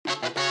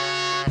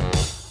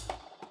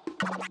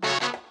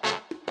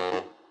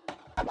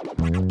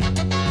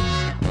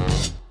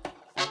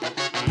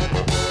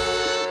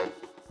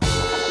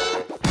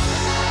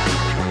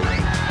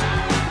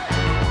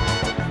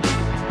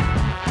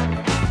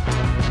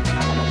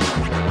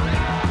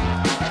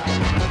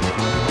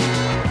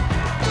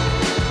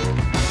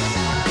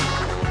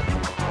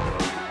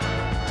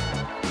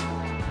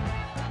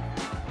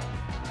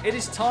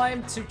is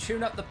time to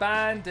tune up the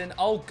band, and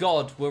oh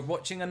god, we're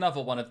watching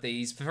another one of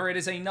these, for it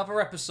is another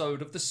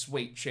episode of the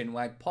Sweet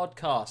Chinwag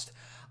podcast.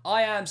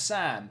 I am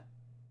Sam.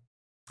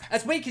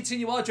 As we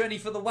continue our journey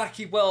for the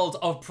wacky world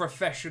of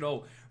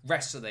professional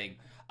wrestling.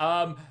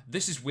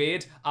 This is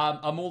weird.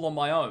 I'm all on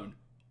my own.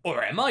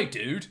 Or am I,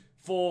 dude?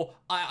 For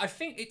I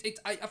think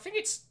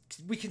it's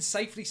we can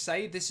safely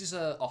say this is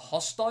a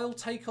hostile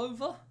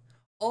takeover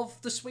of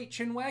the Sweet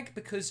Chinwag,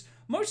 because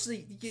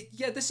mostly,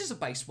 yeah, this is a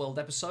BasedWorld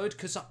episode,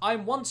 because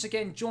I'm once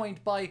again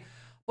joined by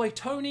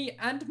Tony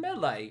and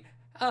Melee.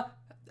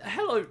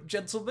 Hello,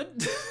 gentlemen.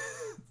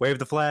 Wave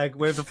the flag,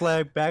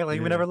 back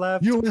like we never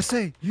left.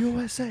 USA.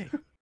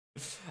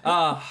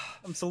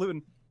 I'm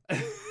saluting.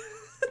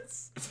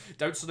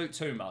 Don't salute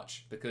too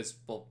much, because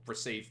we'll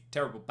receive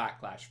terrible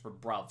backlash from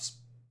bruvs.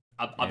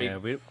 I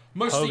mean,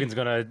 mostly Hogan's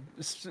gonna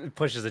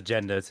push his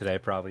agenda today,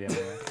 probably.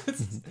 Anyway.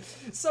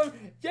 So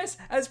yes,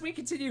 as we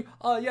continue,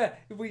 our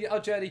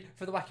journey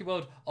for the wacky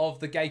world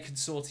of the gay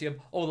consortium,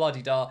 or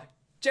la-di-da.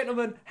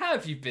 Gentlemen, how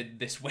have you been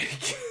this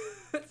week?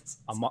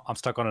 I'm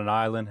stuck on an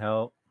island.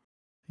 Help.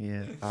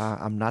 Yeah,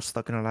 I'm not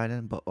stuck in an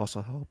island, but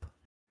also help.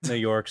 New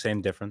York,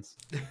 same difference.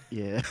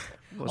 Yeah,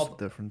 what's the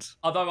difference?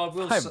 Although I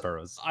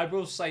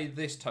will say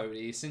this,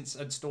 Tony, since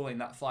installing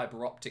that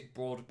fiber optic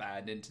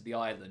broadband into the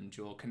island,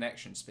 your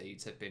connection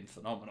speeds have been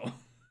phenomenal.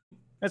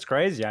 That's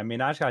crazy. I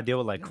mean, I just gotta deal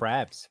with like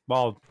crabs.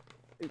 Well,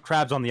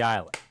 crabs on the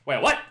island. Wait,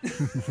 what?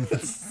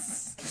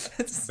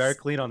 Very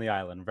clean on the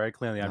island.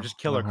 Just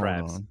killer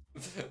crabs. On.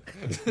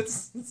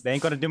 They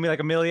ain't gonna do me like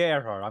Amelia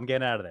Earhart. I'm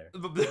getting out of there.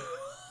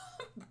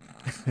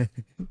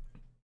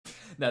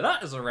 Now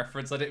that is a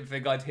reference I didn't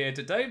think I'd hear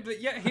today,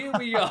 but yet here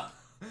we are.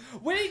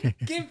 We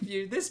give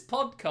you this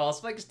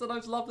podcast thanks to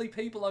those lovely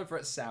people over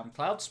at SoundCloud,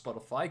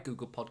 Spotify,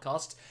 Google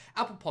Podcasts,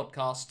 Apple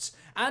Podcasts,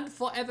 and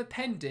forever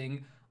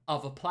pending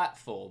other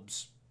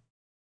platforms.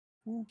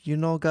 You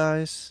know,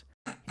 guys,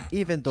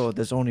 even though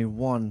there's only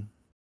one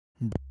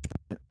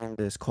on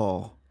this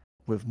call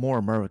with more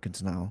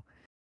Americans now,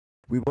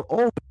 we will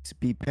always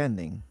be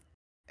pending,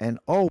 and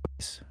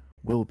always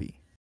will be.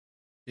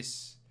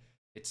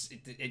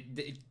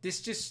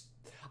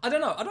 I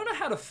don't know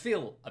how to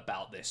feel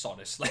about this,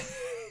 honestly.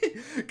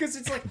 Because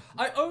it's like,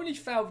 I only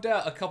found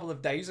out a couple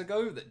of days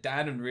ago that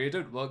Dan and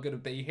Reardon weren't going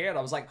to be here, and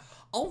I was like,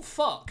 oh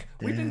fuck,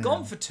 we've been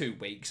gone for 2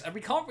 weeks, and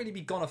we can't really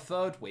be gone a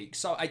third week,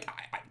 so I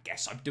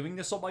guess I'm doing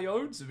this on my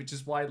own, which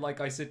is why,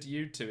 like I said to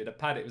you two in a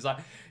panic, it was like,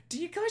 do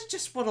you guys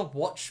just want to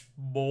watch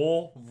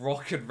more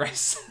rock and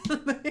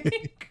wrestling?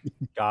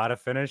 Gotta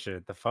finish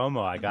it. The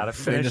FOMO, I gotta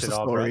finish it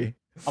all, bro.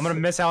 I'm gonna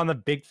miss out on the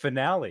big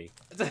finale.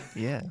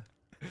 Yeah.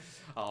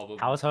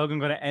 How is Hogan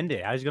gonna end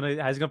it? How's he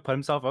gonna put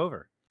himself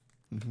over?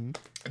 Mm-hmm.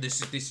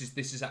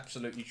 This is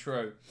absolutely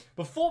true.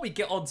 Before we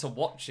get on to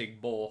watching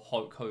more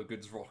Hulk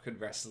Hogan's rock and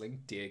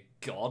wrestling, dear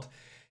God,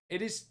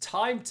 it is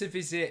time to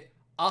visit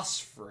us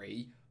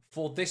three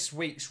for this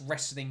week's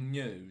wrestling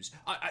news.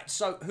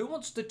 So who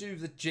wants to do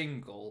the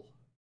jingle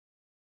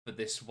for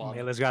this one?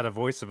 Layla's got a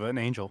voice of an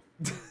angel.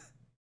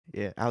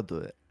 Yeah, I'll do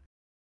it.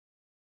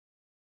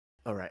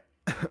 All right.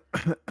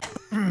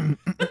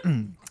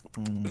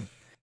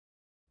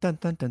 Dun,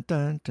 dun, dun,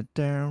 dun, dun,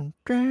 dun,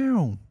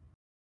 dun.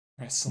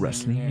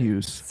 Wrestling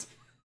news.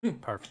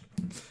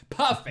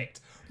 Perfect.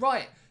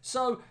 Right.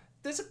 So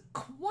there's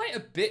quite a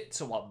bit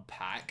to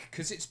unpack,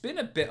 because it's been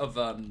a bit of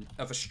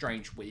a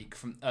strange week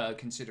from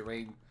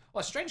considering,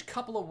 well, a strange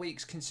couple of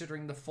weeks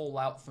considering the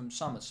fallout from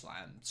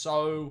SummerSlam.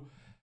 So,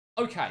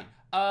 okay,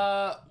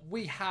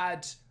 we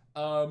had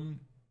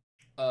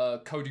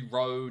Cody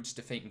Rhodes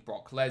defeating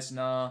Brock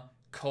Lesnar.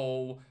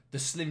 Cool. The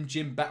Slim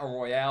Jim Battle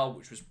Royale,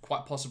 which was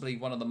quite possibly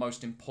one of the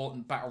most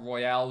important Battle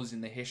Royales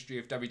in the history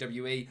of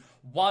WWE.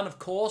 Won, of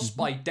course,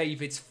 by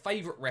David's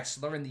favorite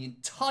wrestler in the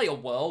entire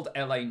world,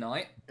 LA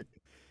Knight.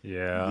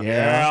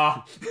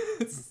 Yeah.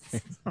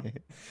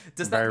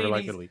 Does that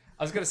mean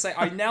I was going to say,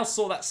 I now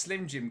saw that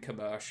Slim Jim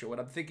commercial, and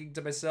I'm thinking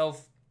to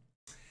myself,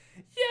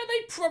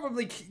 they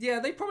probably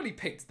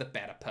picked the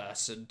better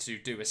person to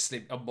do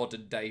a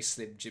modern day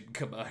Slim Jim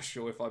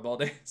commercial, if I'm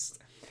honest.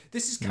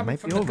 This is coming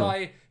from the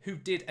guy who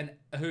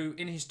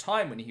in his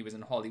time when he was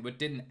in Hollywood,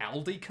 did an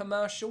Aldi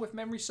commercial, if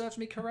memory serves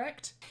me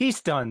correct.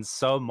 He's done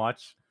so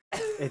much.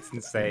 It's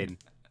insane.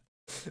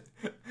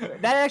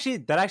 That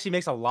actually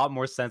makes a lot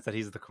more sense that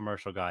he's the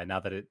commercial guy now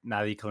that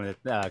he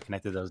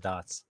connected those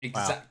dots.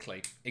 Exactly.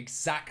 Wow.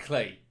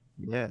 Exactly.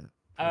 Yeah.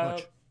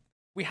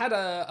 We had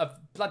a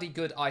bloody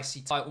good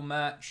IC title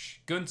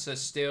match. Gunther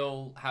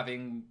still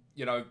having,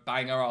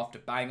 banger after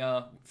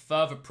banger,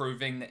 further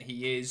proving that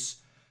he is,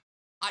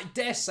 I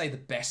dare say, the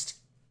best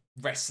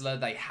wrestler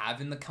they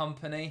have in the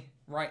company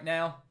right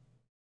now.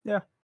 Yeah.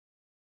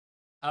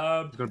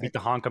 He's gonna beat the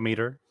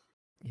honkometer.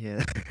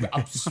 Yeah.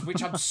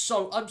 Which I'm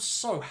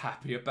so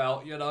happy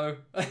about,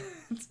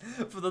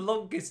 For the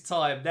longest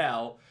time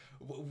now,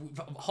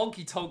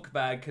 Honky Tonk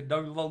Man can no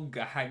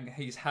longer hang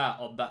his hat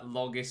on that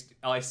longest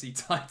IC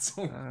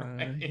title.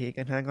 Right? He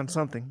can hang on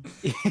something.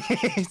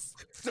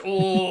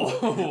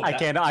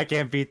 I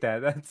can't beat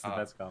that. That's the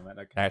best comment.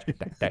 Okay.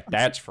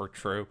 That's for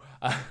true.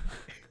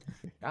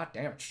 God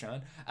damn it,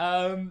 Sean.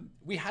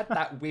 We had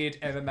that weird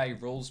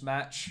MMA rules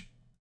match.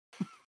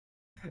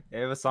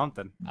 It was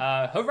something.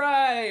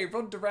 Hooray!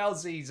 Ronda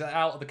Rousey's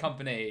out of the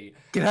company.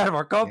 Get out of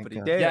our company,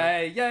 God. damn.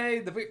 Yay, yay,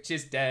 the witch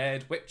is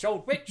dead. Witch,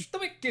 old witch, the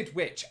wicked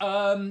witch.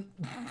 One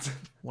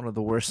of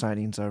the worst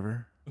signings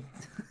ever.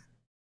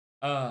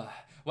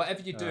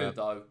 Whatever you do,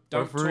 though,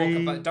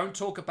 don't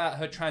talk about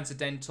her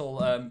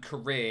transcendental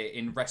career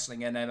in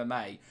wrestling and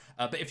MMA.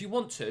 But if you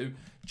want to,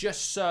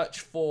 just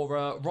search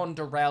for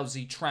Ronda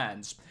Rousey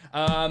trans.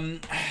 You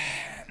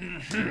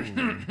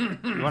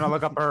want to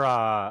look up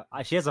her?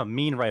 She has a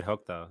mean right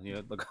hook, though.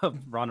 You look up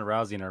Ronda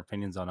Rousey and her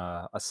opinions on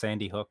a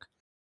sandy hook.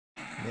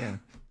 Yeah.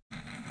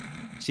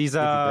 She's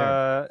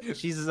not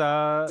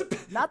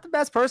the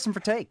best person for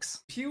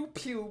takes. Pew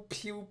pew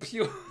pew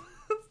pew.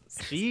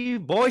 She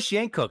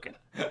ain't cooking.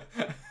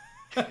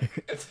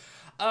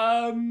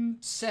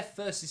 Seth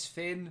versus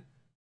Finn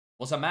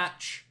was a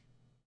match.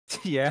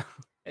 Yeah.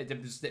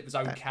 It was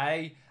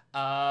okay.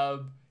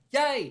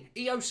 Yay!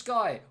 Io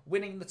Sky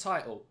winning the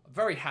title.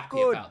 Very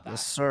happy about that.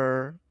 Yes,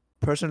 sir.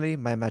 Personally,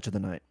 my match of the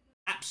night.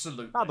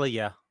 Absolutely. Probably,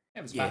 yeah.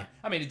 It was I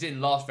mean, it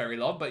didn't last very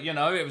long, but you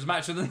know, it was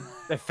match of the.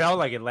 It felt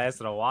like it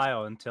lasted a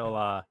while until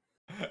I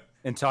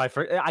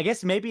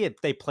guess maybe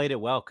they played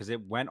it well because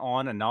it went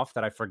on enough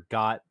that I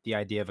forgot the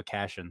idea of a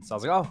cash-in. So I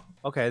was like, oh,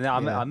 okay, now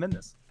I'm in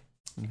this.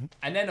 Mm-hmm.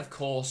 And then, of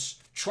course,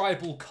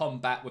 Tribal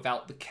Combat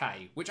without the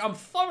K, which I'm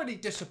thoroughly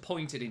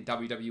disappointed in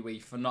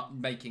WWE for not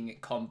making it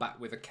combat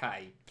with a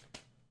K.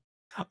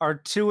 Our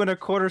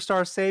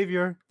 2.25-star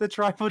savior, the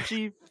Tribal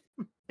Chief.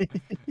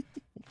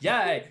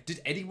 Yeah,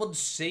 did anyone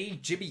see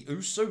Jimmy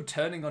Uso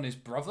turning on his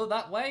brother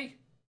that way?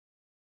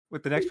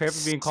 With the next paper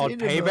being called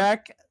Seen it,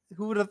 Payback.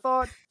 Who would have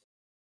thought?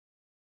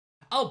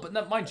 Oh, but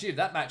no, mind you,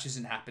 that match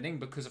isn't happening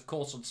because, of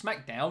course, on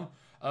SmackDown,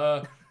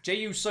 Jey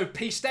Uso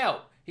peaced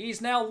out. He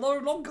is now no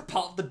longer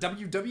part of the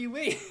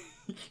WWE.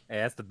 Hey,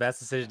 that's the best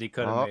decision he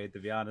could have made, to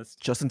be honest.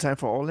 Just in time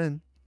for All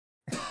In.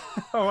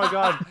 Oh my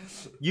god.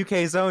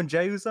 UK's own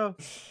Jey Uso.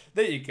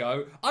 There you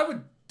go. I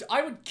would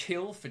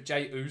kill for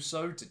Jey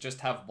Uso to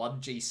just have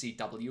one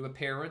GCW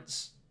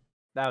appearance.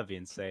 That would be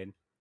insane.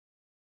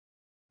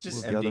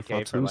 Just the other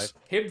MDK for Fatus. life.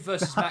 him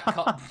versus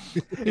Matt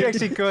He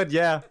actually could,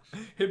 yeah.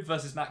 him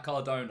versus Matt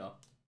Cardona.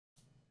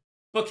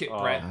 Book it,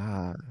 Brett.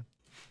 Ah.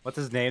 What's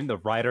his name? The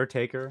Rider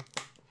Taker?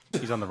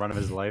 He's on the run of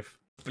his life.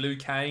 Blue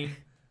Kane.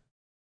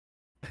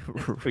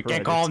 We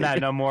can't call him that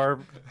no more.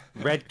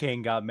 Red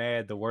King got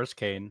mad. The worst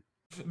Kane.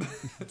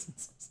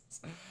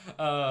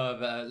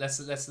 But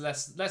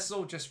let's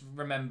all just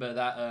remember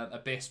that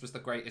Abyss was the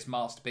greatest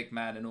masked big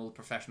man in all of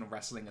professional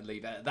wrestling and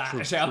leave it at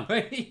that, shall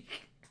we?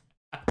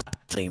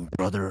 Same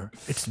brother.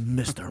 It's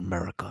Mr.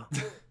 America.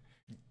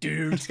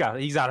 Dude.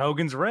 He's got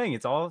Hogan's ring.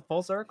 It's all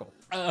full circle.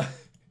 Huh?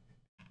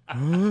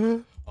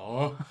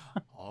 Throw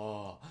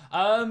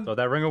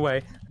that ring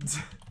away.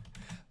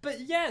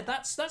 But yeah,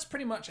 that's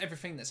pretty much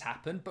everything that's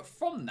happened. But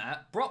from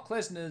that, Brock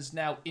Lesnar's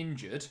now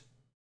injured.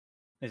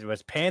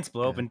 His pants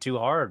blew open too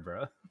hard,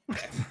 bro.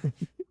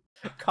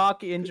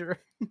 Cock injury.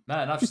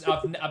 Man,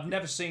 I've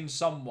never seen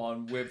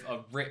someone with a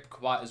rip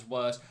quite as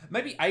worse.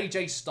 Maybe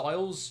AJ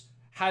Styles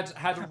had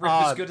a rip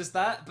as good as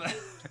that, but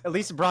At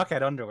least Brock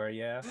had underwear,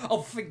 yeah.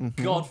 oh, thank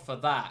God for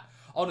that.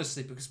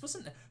 Honestly, because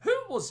who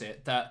was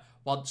it that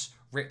once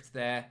ripped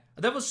I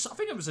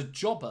think it was a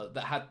jobber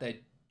that had their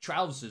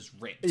trousers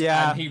ripped.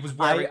 Yeah, and he was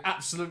wearing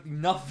absolutely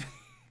nothing.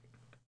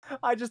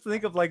 I just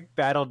think of like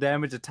battle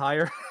damage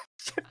attire.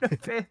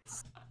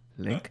 Pants.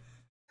 Link?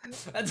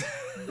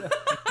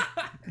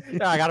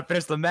 Yeah, I gotta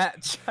finish the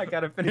match.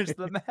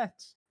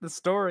 The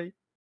story.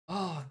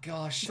 Oh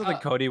gosh. Something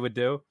Cody would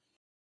do.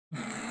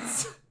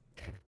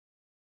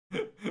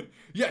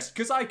 Yes,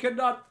 because I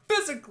cannot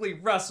physically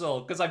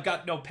wrestle because I've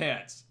got no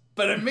pants.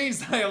 But it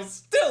means I'll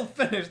still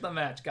finish the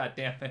match. God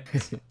damn it.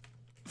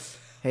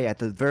 Hey, at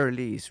the very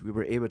least, we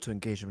were able to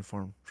engage him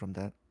from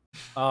that.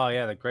 Oh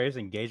yeah, the greatest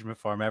engagement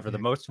form ever. The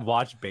most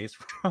watched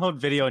BasedWorld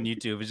video on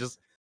YouTube is just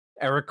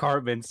Eric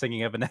Cartman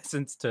singing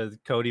Evanescence to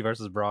Cody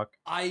versus Brock.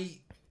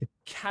 I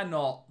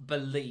cannot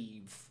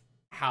believe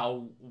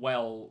how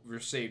well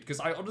received,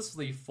 because I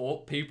honestly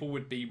thought people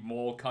would be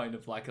more kind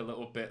of like a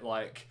little bit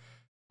like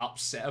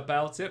upset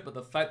about it, but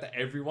the fact that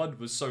everyone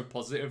was so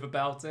positive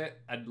about it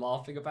and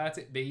laughing about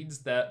it means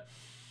that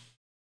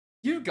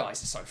you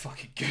guys are so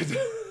fucking good.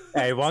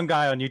 Hey, one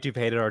guy on YouTube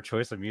hated our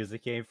choice of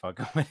music. He ain't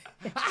fucking with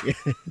it.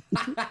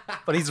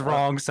 But he's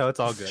wrong, so it's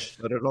all good.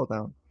 Let it roll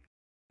down.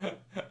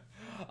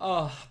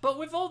 But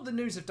with all the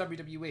news of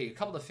WWE, a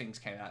couple of things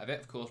came out of it.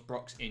 Of course,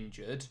 Brock's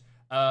injured.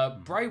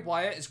 Bray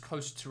Wyatt is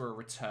close to a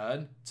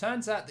return.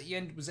 Turns out that he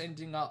was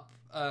ending up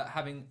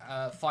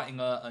fighting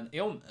an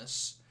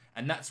illness,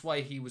 and that's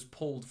why he was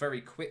pulled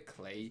very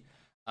quickly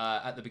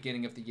at the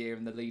beginning of the year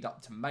in the lead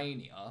up to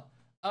Mania.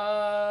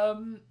 How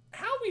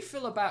we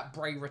feel about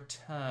Bray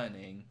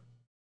returning?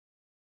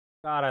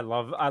 God,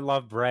 I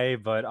love Bray,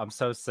 but I'm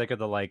so sick of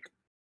the like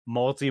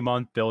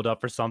multi-month build up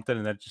for something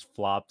and then it just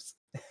flops.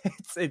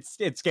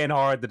 It's getting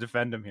hard to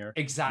defend him here.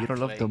 Exactly. You don't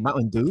love the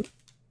Mountain Dew?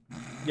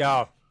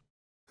 Yo,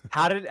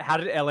 How did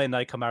LA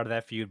Knight come out of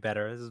that feud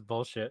better? This is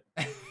bullshit.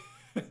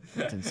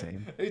 It's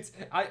insane.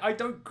 I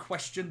don't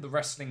question the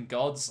wrestling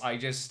gods. I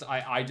just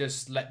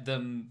let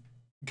them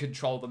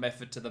control the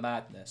method to the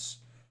madness.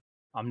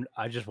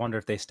 I just wonder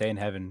if they stay in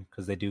heaven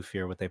because they do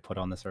fear what they put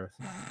on this earth.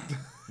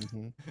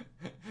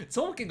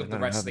 Talking of the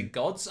wrestling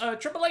gods,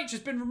 Triple H has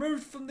been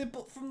removed from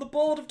the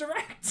board of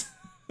directors.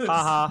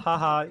 Ha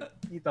ha.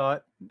 You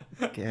thought.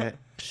 Get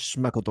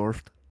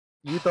Schmeckledorf.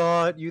 You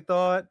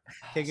thought.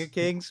 King of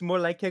Kings, more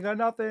like King of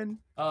Nothing.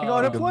 King of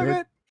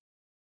Unemployment.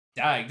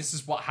 Dang, this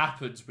is what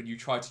happens when you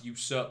try to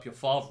usurp your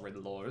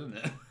father-in-law, isn't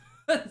it?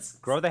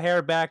 Grow the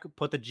hair back,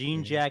 put the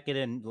jean jacket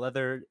and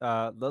leather,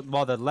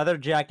 the leather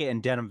jacket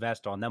and denim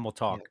vest on, then we'll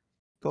talk. Yeah.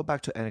 Go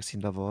back to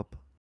NXT Level Up.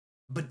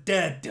 But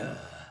Dad,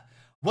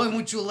 why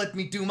won't you let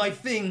me do my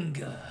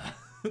thing?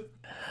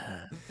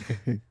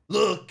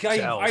 Look,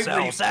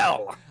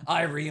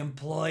 I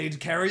re-employed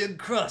Karrion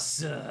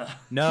Kross.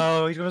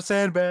 No, he's gonna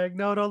sandbag.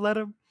 No, don't let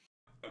him.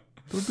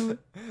 Don't do it.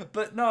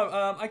 But no,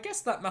 I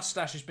guess that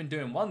mustache has been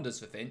doing wonders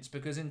for Vince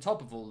because in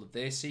top of all of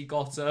this, he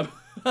got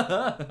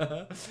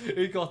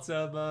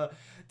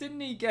didn't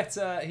he get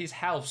his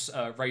house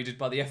raided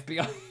by the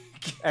FBI?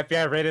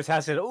 FBI raided his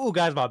house and said, "Oh,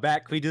 guys, my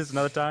back. Can we do this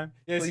another time?"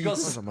 Yes, he got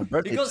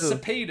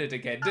subpoenaed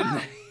again, didn't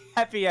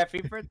he?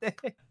 Happy birthday.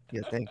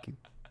 Yeah, thank you.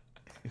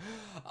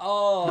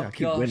 Oh,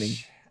 keep winning.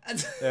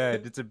 Yeah,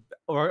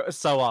 we're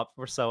so up.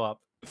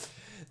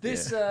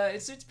 This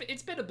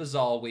it's been a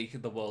bizarre week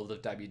in the world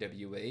of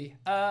WWE.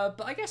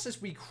 But I guess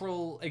as we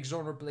crawl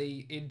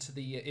inexorably into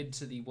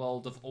the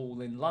world of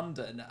All in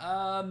London,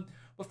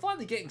 we're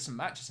finally getting some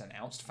matches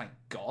announced. Thank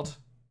God.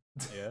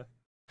 Yeah.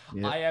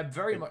 I am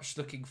very much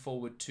looking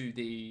forward to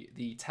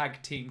the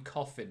tag team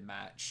coffin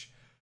match,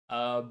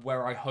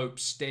 where I hope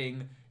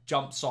Sting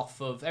jumps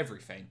off of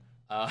everything.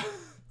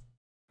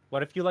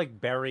 What if you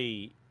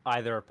bury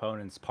either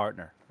opponent's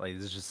partner? Like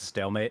this is just a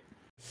stalemate.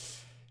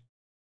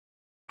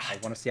 I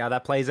want to see how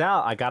that plays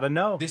out. I gotta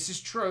know. This is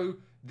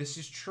true.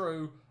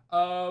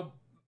 I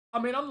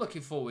mean, I'm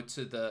looking forward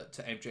to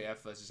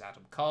MJF versus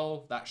Adam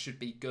Cole. That should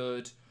be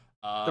good.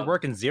 They're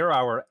working 0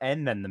 hour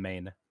and then the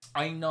main.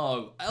 I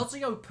know.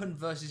 Aussie Open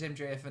versus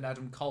MJF and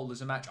Adam Cole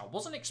is a match I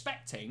wasn't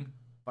expecting,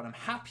 but I'm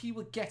happy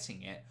we're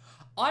getting it.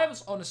 I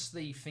was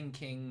honestly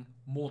thinking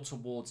more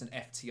towards an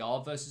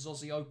FTR versus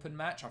Aussie Open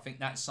match. I think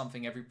that's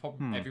something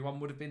everyone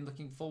would have been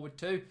looking forward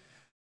to.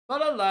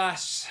 But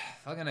alas,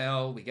 fucking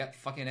hell, we get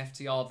fucking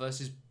FTR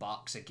versus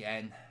Bucks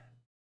again.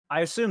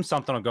 I assume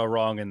something will go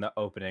wrong in the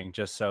opening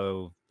just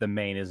so the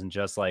main isn't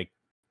just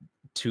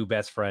two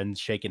best friends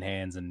shaking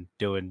hands and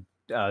doing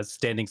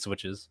standing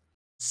switches.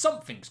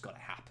 Something's got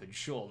to happen,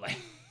 surely.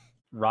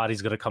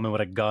 Roddy's gonna come in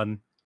with a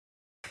gun.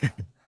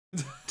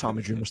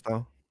 Tommy Dreamer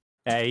style.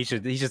 Hey, he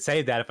should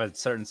save that if a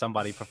certain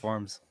somebody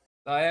performs.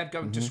 I am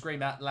going to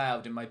scream out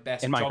loud in my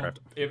best in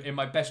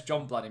my best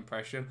John Blood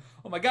impression.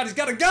 Oh my god, he's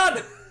got a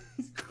gun!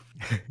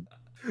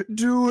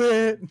 Do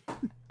it.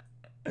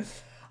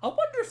 I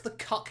wonder if the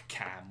cuck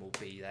cam will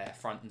be there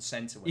front and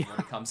center when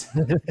it comes.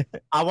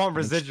 I want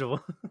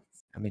residual.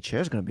 I mean,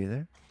 Chair's gonna be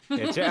there.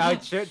 Yeah,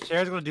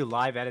 Chair's gonna do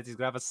live edits. He's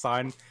gonna have a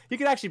sign. He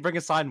could actually bring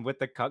a sign with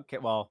the cuck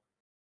cam. Well,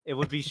 it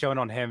would be shown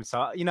on him.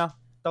 So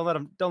don't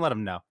let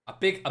him know. A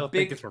big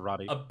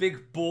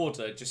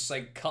border just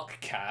saying cuck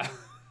cam.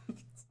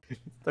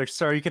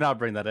 Sir, you cannot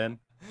bring that in.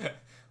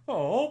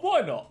 Oh,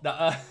 why not?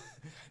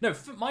 No,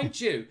 mind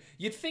you,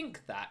 you'd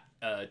think that,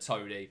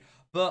 Tony,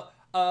 but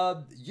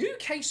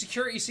UK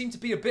security seem to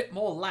be a bit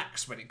more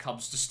lax when it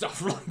comes to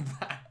stuff like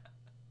that.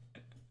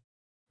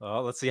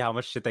 Well, let's see how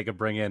much shit they could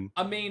bring in.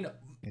 I mean,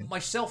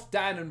 myself,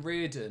 Dan, and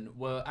Reardon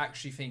were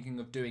actually thinking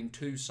of doing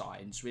two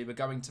signs. We were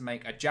going to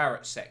make a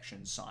Jarrett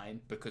section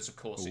sign, because of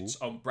course it's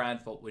on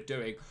brand for what we're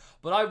doing.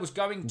 But I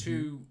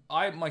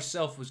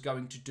myself was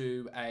going to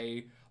do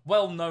a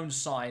well-known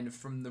sign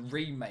from the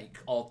remake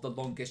of The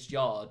Longest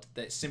Yard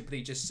that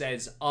simply just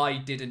says, "I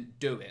didn't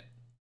do it."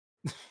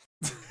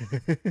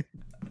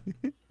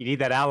 You need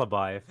that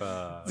alibi if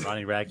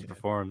Ronnie Radke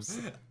performs.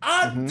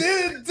 I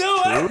didn't do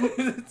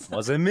it!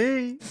 Wasn't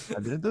me. I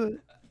didn't do it.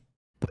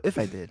 But if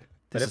I did.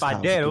 But if I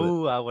did,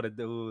 I would have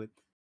done it.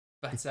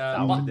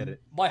 But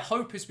my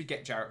hope is we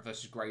get Jarrett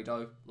versus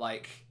Grado,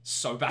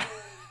 so bad.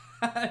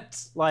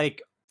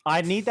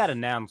 I need that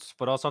announced,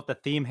 but also if the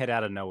theme hit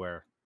out of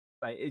nowhere.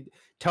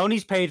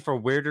 Tony's paid for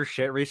weirder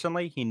shit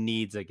recently. He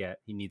needs to get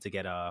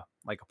a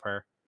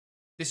prayer.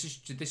 This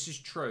is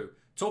true.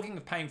 Talking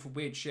of paying for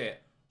weird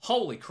shit,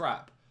 holy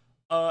crap!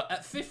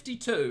 At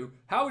 52,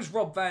 how is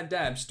Rob Van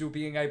Dam still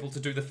being able to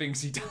do the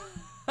things he does?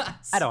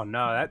 I don't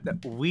know.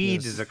 That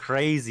weed is a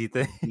crazy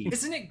thing.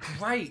 Isn't it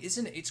great?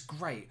 It's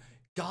great.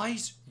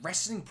 Guys,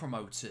 wrestling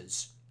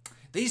promoters,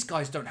 these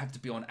guys don't have to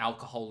be on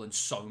alcohol and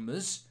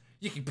somas.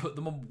 You can put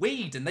them on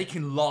weed and they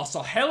can last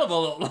a hell of a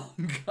lot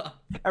longer.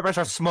 Everybody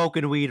start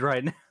smoking weed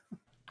right now.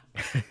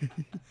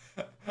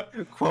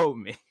 Quote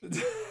me.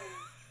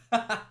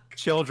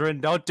 Children,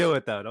 don't do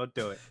it though. Don't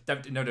do it.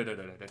 No, don't do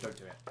it.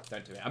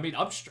 Don't do it. I mean,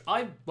 I'm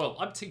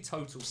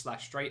teetotal /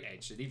 straight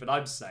edge, and even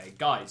I'm saying,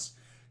 guys,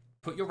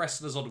 put your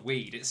wrestlers on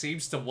weed. It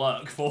seems to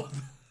work for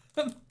them.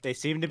 They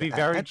seem to be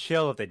very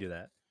chill if they do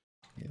that.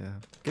 Yeah,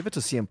 give it to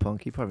CM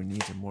Punk. He probably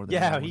needs it more than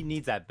Yeah, anyone. he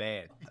needs that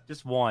bad.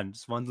 Just one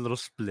little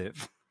split.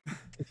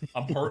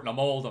 I'm hurting. I'm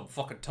old. I'm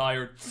fucking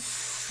tired.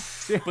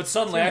 But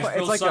suddenly, I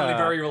feel like suddenly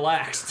very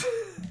relaxed.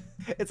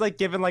 It's like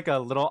giving like a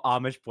little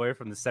Amish boy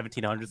from the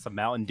 1700s some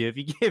Mountain Dew. If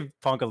you give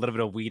Punk a little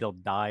bit of weed, he'll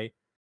die.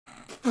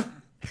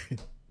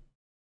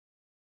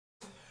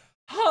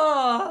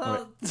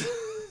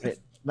 Wait,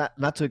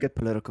 not to get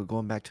political.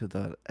 Going back to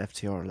the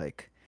FTR,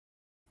 like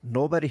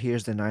nobody here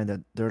is denying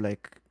that they're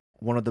like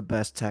one of the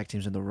best tag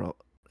teams in the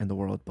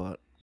world, but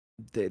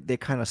they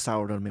kind of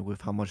soured on me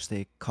with how much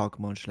they cock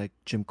munch like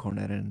Jim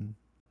Cornette and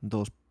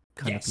those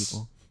kind of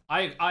people.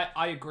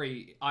 I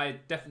agree. I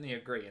definitely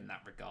agree in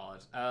that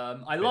regard.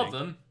 I love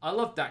them. I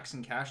love Dax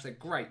and Cash. They're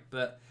great.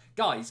 But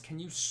guys, can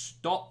you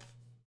stop?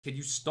 Can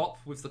you stop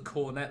with the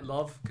Cornette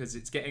love? Because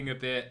it's getting a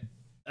bit.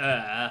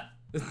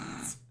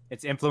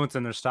 It's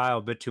influencing their style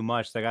a bit too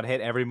much. They got to hit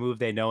every move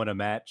they know in a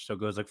match, so it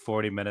goes like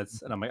 40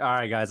 minutes. And I'm like, all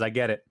right, guys, I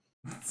get it.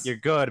 You're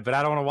good, but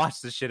I don't want to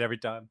watch this shit every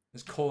time.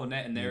 There's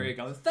Cornette in their ear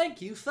going,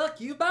 "Thank you, fuck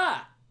you,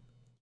 bye."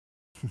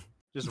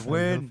 Just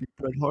win.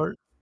 Bret Hart.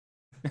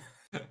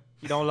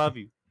 He don't love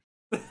you.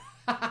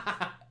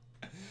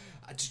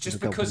 just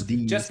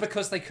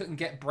because they couldn't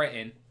get Brett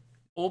in,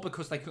 or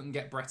because they couldn't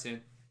get Brett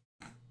in.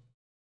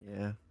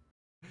 Yeah.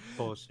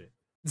 Bullshit.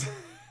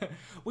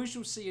 We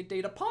shall see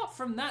indeed. Apart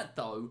from that,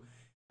 though,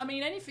 I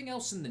mean, anything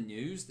else in the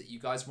news that you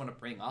guys want to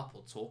bring up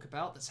or talk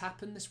about that's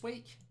happened this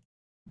week?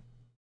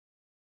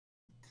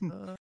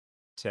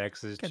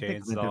 Texas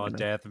Chainsaw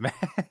Death Match.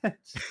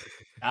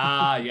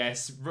 Ah,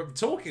 yes.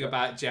 Talking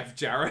about Jeff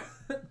Jarrett.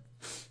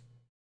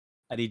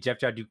 I need Jeff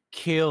Jarrett to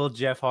kill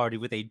Jeff Hardy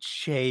with a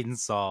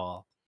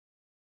chainsaw.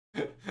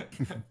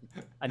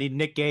 I need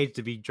Nick Gage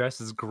to be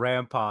dressed as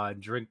Grandpa and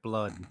drink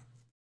blood.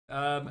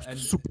 And I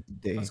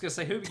was gonna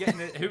say, who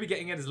we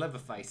getting in as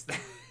Leatherface?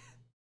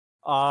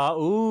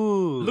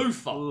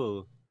 Luther.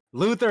 Ooh.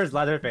 Luther's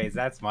Leatherface.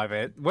 That's my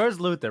favorite.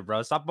 Where's Luther,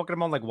 bro? Stop booking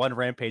him on like one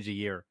Rampage a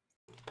year.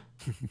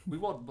 We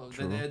want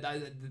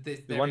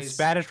we want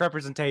Spanish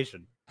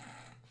representation.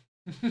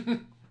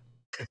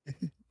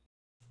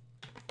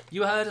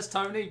 You heard us,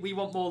 Tony. We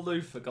want more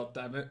Luther. God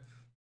damn it!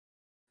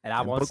 And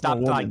I won't stop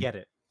until I get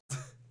it.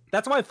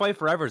 That's why Fight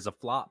Forever is a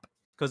flop,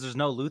 because there's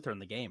no Luther in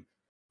the game.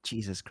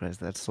 Jesus Christ,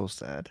 that's so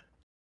sad.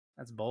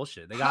 That's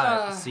bullshit. They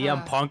got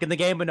CM Punk in the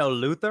game, but no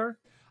Luther.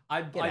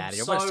 Get out of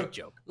here. What a sick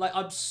joke. Like,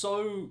 I'm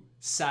so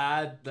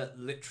sad that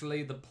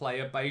literally the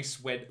player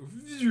base went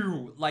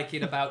like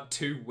in about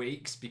 2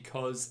 weeks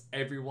because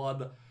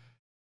everyone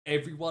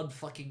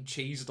fucking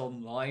cheesed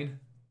online.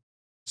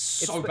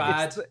 So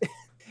bad.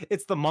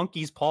 It's the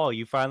monkey's paw.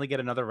 You finally get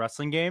another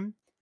wrestling game,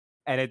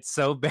 and it's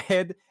so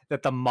bad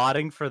that the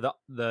modding for the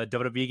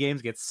WWE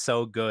games gets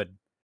so good.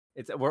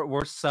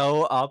 We're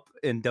so up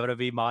in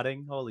WWE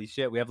modding. Holy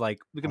shit, we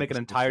can make an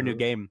entire new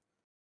game.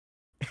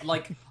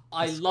 Like,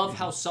 I love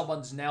how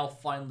someone's now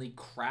finally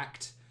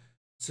cracked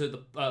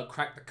the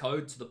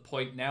code to the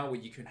point now where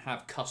you can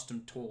have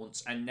custom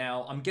taunts, and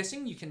now I'm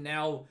guessing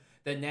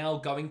they're now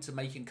going to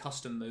making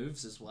custom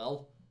moves as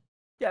well.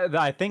 Yeah,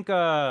 I think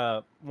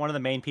one of the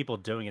main people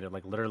doing it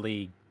like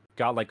literally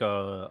got like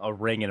a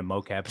ring and a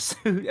mocap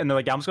suit, and they're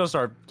like, I'm just gonna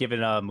start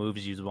giving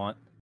moves you want.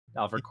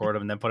 I'll record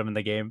them and then put them in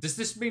the game. Does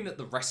this mean that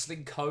the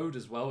wrestling code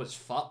as well is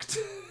fucked?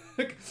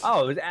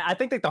 Oh, I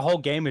think like the whole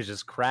game is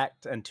just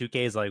cracked, and 2K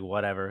is like,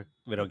 whatever,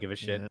 we don't give a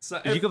shit. Yeah.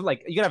 So you could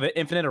have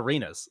infinite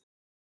arenas.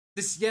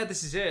 This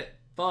is it.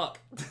 Fuck.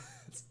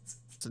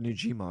 It's a new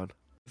Gmod.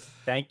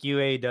 Thank you,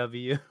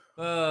 AW.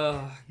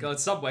 Oh god,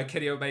 somewhere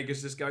Kenny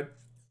Omega's just going,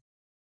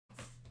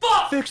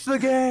 fuck! Fix the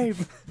game!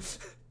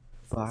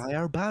 Buy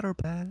our battle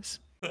pass.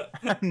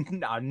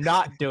 I'm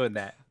not doing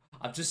that.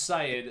 I'm just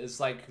saying, it's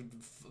like,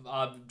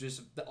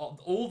 just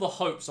all the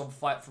hopes on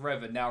Fight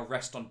Forever now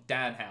rest on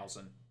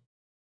Danhausen.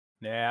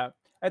 Yeah,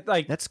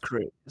 that's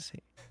crazy.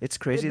 It's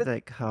crazy,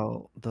 like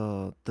how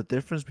the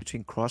difference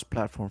between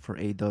cross-platform for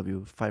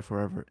AEW Fight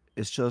Forever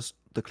is just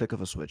the click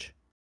of a switch.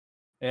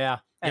 Yeah,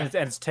 and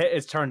it's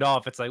turned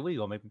off. It's like, what, you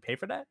gonna make me pay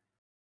for that?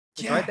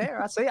 It's right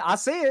there. I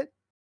see it.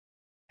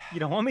 You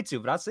don't want me to,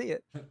 but I see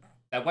it.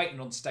 They're waiting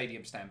on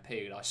Stadium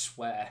Stampede, I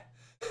swear.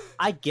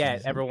 I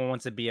get everyone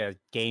wants to be a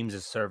games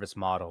as service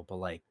model, but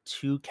like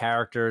 2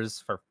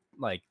 characters for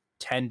like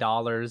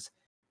 $10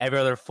 every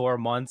other 4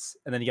 months,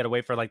 and then you gotta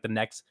wait for like the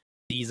next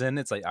season.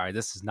 It's like, all right,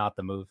 this is not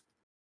the move.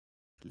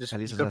 Just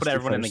put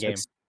everyone in the game.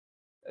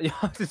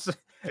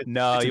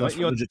 No, you want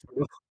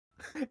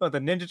the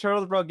Ninja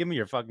Turtles, bro? Give me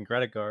your fucking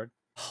credit card.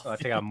 I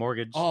take out a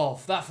mortgage. Oh,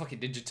 that fucking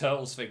Ninja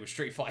Turtles thing with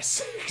Street Fighter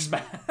 6,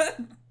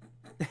 man.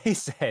 He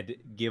said,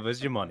 "Give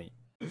us your money."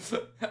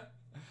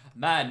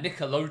 Man,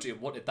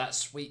 Nickelodeon wanted that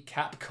sweet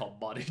Capcom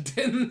money,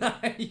 didn't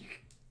they?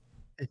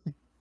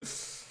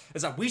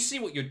 It's like, we see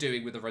what you're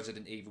doing with the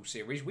Resident Evil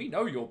series. We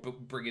know you're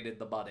bringing in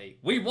the money.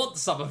 We want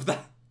some of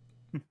that.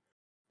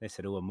 They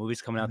said, "Oh, a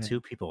movie's coming out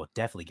too. People will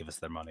definitely give us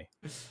their money."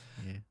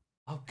 Yeah.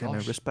 Oh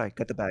gosh. Respect.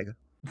 Get the bag.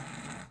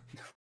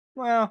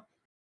 Well.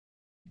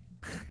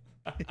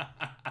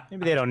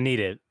 Maybe they don't need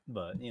it,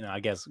 but I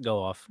guess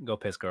go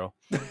piss, girl.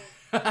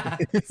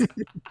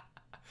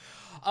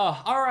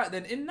 All right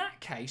then. In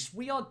that case,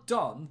 we are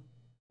done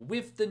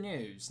with the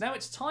news. Now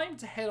it's time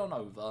to head on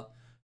over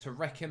to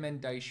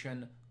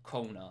recommendation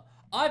corner.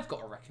 I've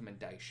got a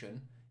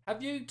recommendation.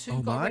 Have you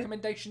two got a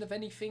recommendation of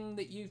anything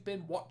that you've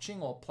been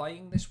watching or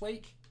playing this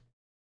week?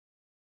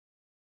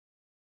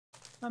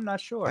 I'm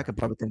not sure. I could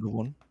probably think of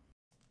one.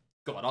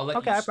 Go on, I'll let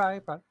you. Okay,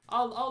 probably.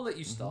 I'll let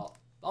you start.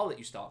 I'll let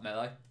you start,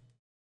 Melee.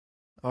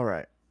 All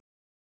right.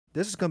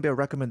 This is gonna be a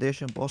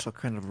recommendation, but also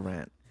kind of a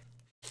rant.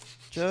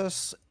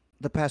 Just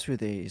the past few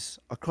days,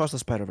 Across the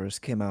Spider-Verse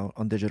came out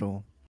on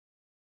digital.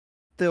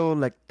 Still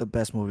like the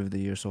best movie of the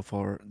year so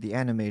far. The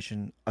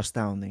animation,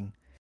 astounding.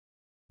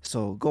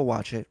 So go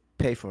watch it,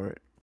 pay for it.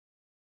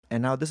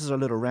 And now this is a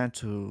little rant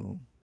to,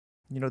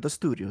 the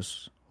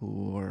studios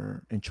who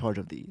are in charge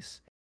of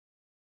these.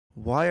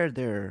 Why are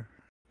there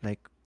like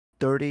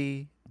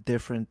 30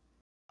 different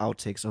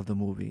outtakes of the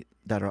movie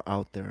that are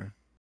out there,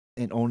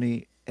 and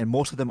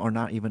most of them are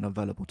not even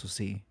available to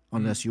see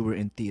unless you were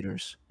in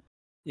theaters?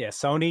 Yeah,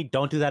 Sony,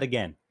 don't do that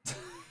again.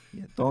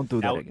 Yeah, don't do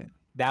that again.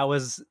 That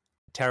was a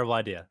terrible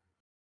idea.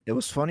 It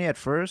was funny at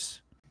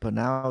first, but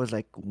now it's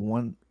like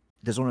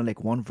there's only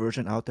like one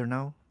version out there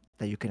now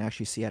that you can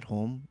actually see at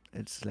home.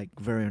 It's like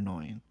very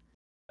annoying.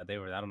 I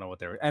don't know what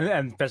they were,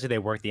 and especially they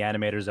worked the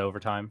animators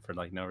overtime for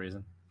like no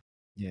reason.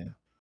 Yeah,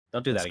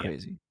 don't do that That's again.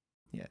 crazy.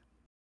 Yeah,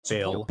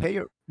 Bill, pay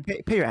your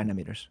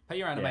animators. Pay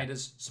your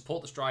animators.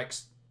 Support the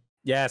strikes.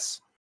 Yes.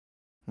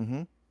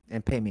 And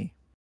pay me.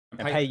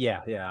 And pay,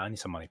 yeah. I need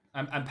some money.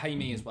 And pay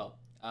me as well.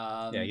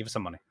 Yeah, give us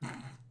some money.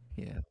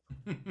 Yeah.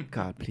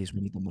 God, please,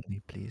 we need the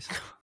money, please.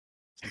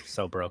 I'm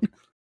so broke.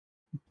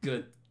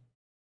 Good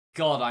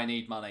God, I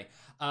need money.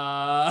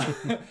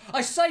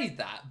 I say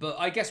that, but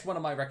I guess one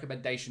of my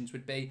recommendations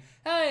would be,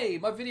 hey,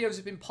 my videos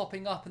have been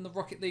popping up in the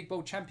Rocket League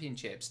World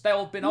Championships.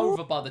 They'll have been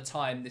over by the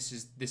time this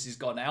is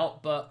gone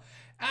out, but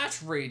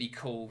that's really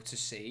cool to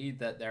see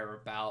that there are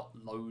about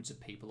loads of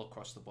people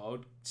across the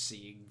world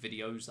seeing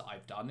videos that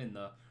I've done in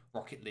the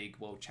Rocket League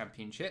World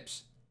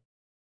Championships.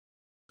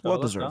 Well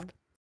deserved.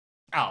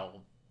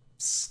 Oh,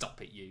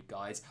 stop it, you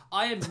guys.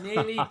 I am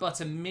merely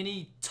but a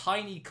mini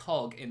tiny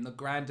cog in the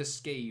grander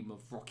scheme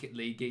of Rocket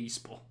League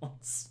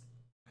esports.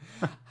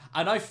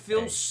 And I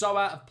feel so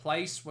out of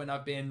place when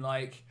I've been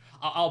like,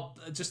 I'll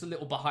just a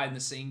little behind the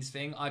scenes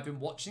thing. I've been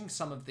watching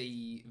some of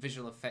the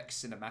visual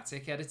effects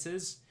cinematic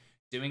editors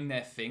doing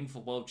their thing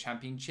for World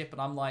Championship,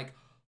 and I'm like,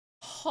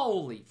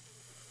 holy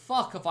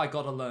fuck, have I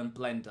got to learn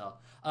Blender?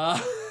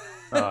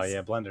 Oh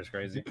yeah, Blender's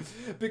crazy.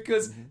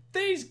 Because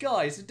these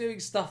guys are doing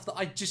stuff that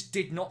I just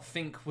did not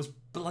think was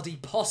bloody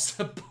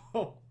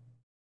possible.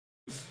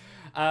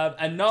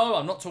 And no,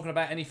 I'm not talking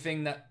about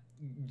anything that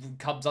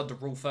comes under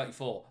Rule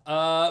 34.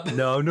 No,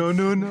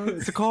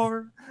 it's a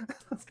car.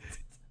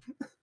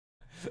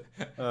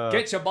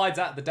 Get your minds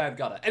out of the damn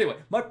gutter. Anyway,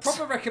 my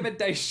proper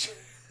recommendation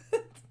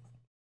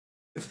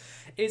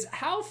is,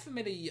 how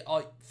familiar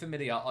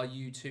are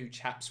you two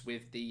chaps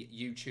with the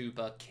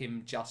YouTuber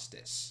Kim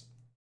Justice?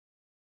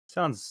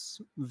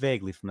 Sounds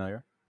vaguely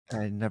familiar.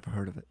 I never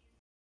heard of it.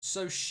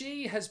 So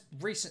she has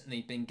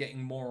recently been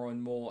getting more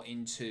and more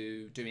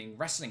into doing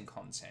wrestling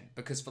content,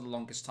 because for the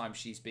longest time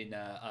she's been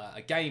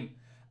a game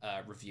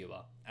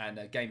reviewer and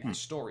a game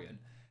historian.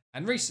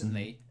 And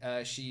recently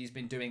she's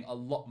been doing a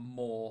lot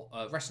more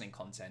wrestling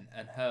content,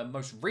 and her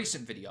most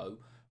recent video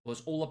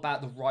was all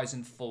about the rise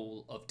and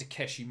fall of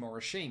Takeshi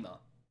Morishima.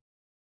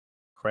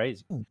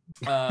 Crazy.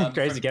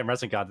 Crazy to get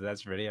wrestling content.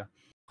 That's video.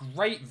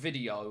 Great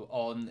video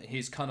on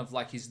his kind of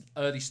like his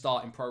early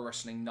start in pro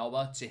wrestling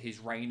Noah to his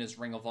reign as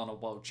Ring of Honor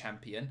World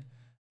Champion,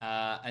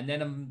 and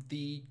then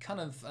the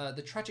kind of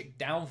the tragic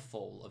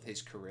downfall of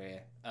his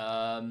career.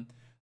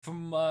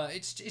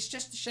 It's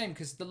just a shame,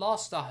 because the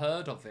last I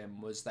heard of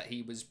him was that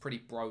he was pretty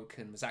broke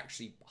and was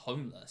actually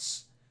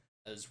homeless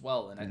as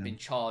well, and had been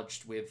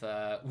charged with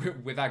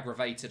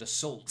aggravated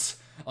assault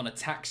on a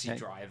taxi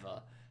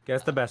driver.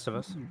 Guess the best of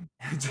us.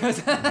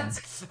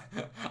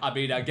 I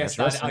mean, I guess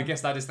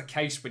that is the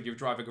case when you're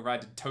driving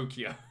around in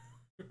Tokyo.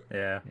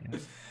 Yeah.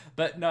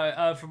 But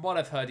no, from what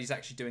I've heard, he's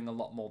actually doing a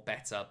lot more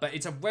better. But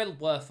it's a well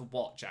worth a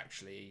watch,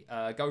 actually.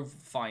 Go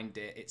find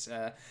it. It's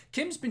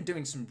Kim's been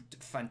doing some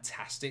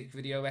fantastic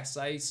video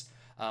essays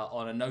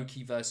on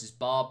Inoki versus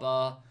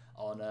Barber,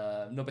 on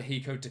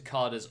Nobuhiko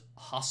Takada's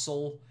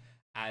Hustle,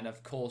 and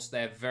of course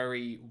their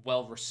very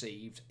well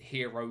received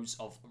Heroes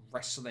of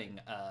Wrestling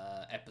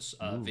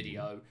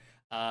video.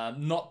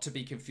 Not to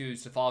be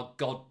confused with our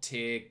god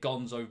tier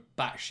gonzo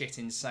batshit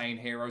insane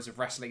Heroes of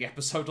Wrestling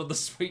episode on the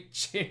Sweet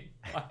Chin.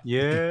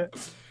 Yeah.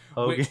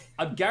 Which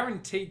I'm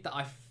guaranteed that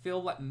I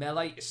feel like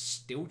Melee is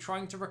still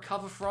trying to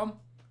recover from.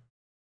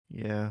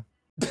 Yeah.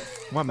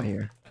 Why am I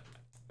here?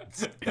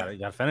 You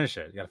gotta finish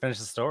it. You gotta finish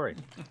the story.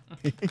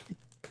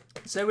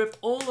 So with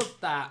all of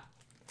that,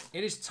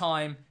 it is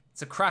time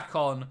to crack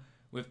on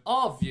with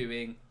our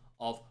viewing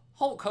of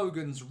Hulk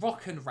Hogan's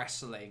Rock and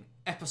Wrestling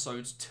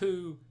episodes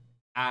 2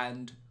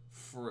 and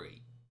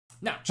 3.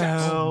 Now,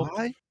 chaps,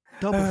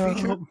 Double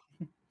feature.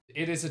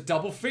 it is a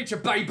double feature,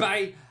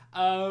 baby.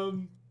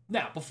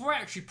 Now, before I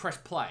actually press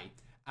play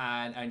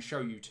and show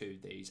you two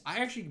these, I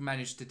actually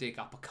managed to dig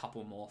up a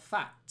couple more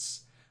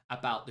facts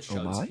about the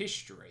show's my.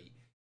 history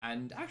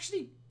and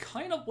actually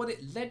kind of what it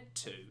led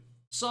to.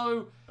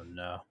 So, Oh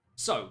no.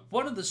 so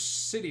one of the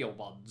sillier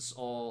ones,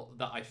 or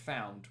that I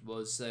found,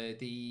 was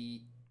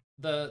the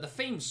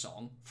theme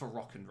song for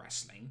Rock and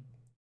Wrestling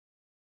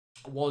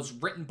was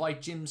written by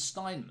Jim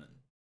Steinman,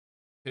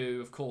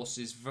 who of course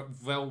is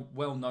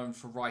well known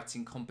for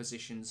writing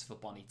compositions for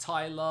Bonnie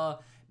Tyler,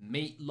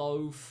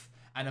 Meatloaf,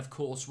 and of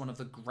course one of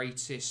the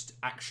greatest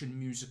action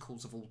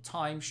musicals of all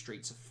time,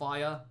 Streets of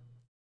Fire.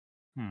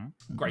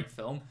 Great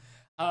film.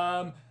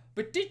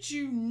 But did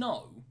you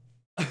know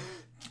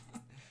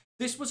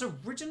this was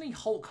originally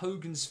Hulk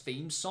Hogan's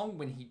theme song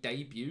when he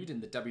debuted in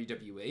the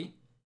WWE?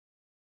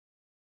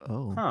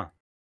 Oh. Huh.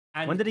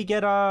 And When did he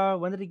get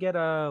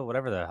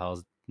whatever the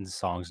hell the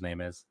song's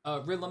name is?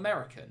 Real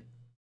American.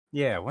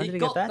 Yeah, when did he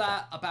got get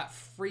that? that about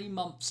 3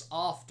 months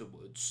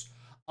afterwards,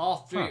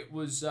 after it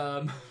was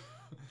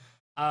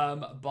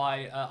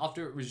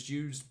after it was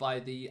used by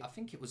I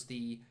think it was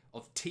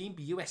of Team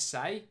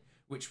USA,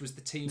 which was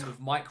the team of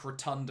Mike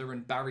Rotunda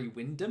and Barry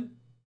Windham.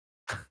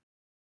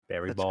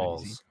 Barry That's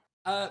Balls.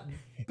 crazy.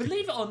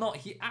 Believe it or not,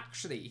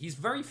 his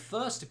very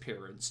first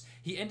appearance,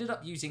 he ended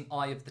up using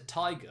Eye of the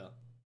Tiger.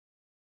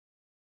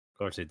 Of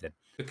course he did.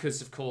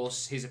 Because, of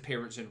course, his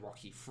appearance in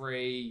Rocky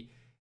 3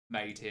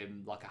 made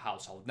him like a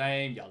household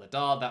name, yada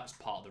da. That's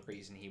part of the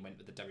reason he went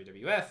with the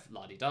WWF,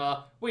 la di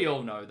da. We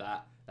all know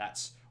that.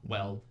 That's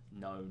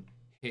well-known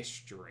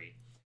history.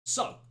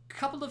 So, a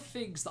couple of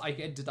things that I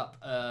ended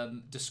up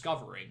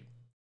discovering.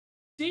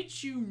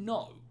 Did you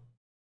know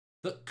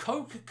that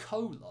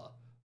Coca-Cola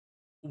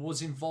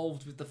was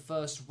involved with the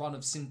first run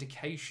of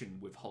syndication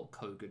with Hulk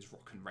Hogan's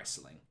Rock and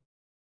Wrestling?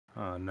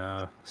 Oh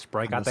no.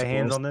 Sprite I'm got not their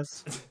hands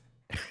surprised. on this?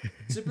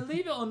 So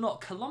believe it or not,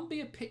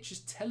 Columbia Pictures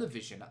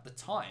Television at the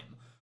time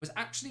was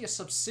actually a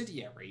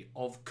subsidiary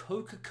of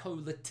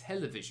Coca-Cola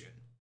Television.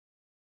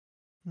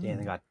 Yeah,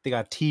 they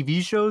got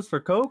TV shows for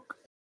Coke?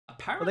 What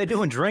Apparently, are they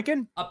doing,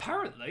 drinking?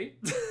 Apparently,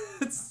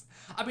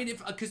 I mean,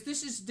 because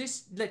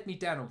this led me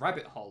down a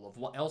rabbit hole of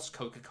what else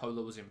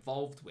Coca-Cola was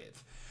involved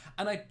with,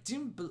 and I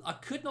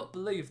could not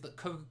believe that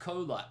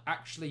Coca-Cola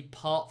actually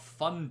part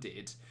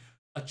funded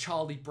a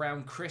Charlie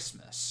Brown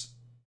Christmas.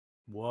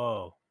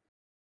 Whoa.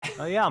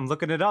 Oh yeah, I'm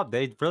looking it up.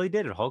 They really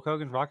did it. Hulk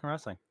Hogan's Rock and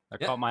Wrestling.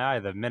 That Yeah. caught my eye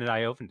the minute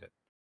I opened it.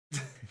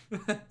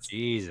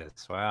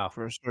 Jesus, wow.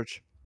 First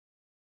search.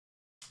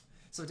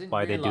 So I didn't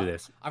Why'd they realize, do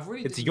this? I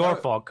really It's didn't your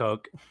know- fault,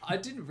 Coke. I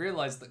didn't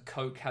realize that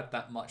Coke had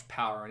that much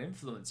power and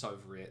influence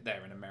over it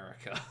there in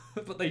America,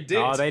 but they did.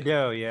 Oh, they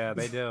do. Yeah,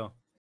 they do.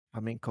 I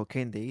mean,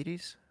 cocaine in the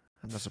 80s?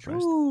 I'm not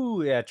surprised.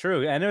 Ooh, yeah,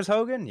 true. And there's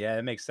Hogan. Yeah,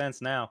 it makes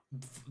sense now.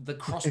 The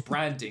cross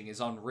branding is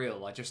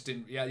unreal. I just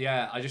didn't.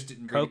 Yeah. I just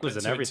didn't really Coke was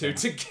put in two and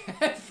two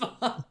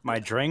together. My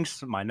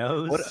drinks, my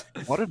nose.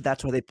 What if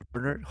that's why they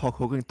partnered? Hulk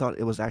Hogan thought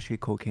it was actually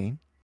cocaine?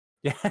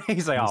 Yeah,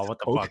 he's like, Mr. oh, what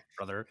the Coke? fuck,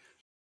 brother?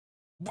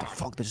 The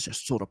fuck, this is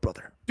just soda,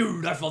 brother.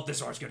 Dude, I thought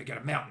this was gonna get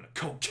a mountain of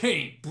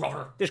cocaine,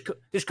 brother.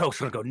 This Coke's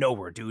gonna go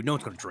nowhere, dude. No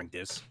one's gonna drink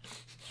this.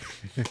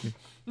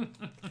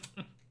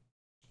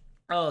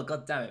 Oh,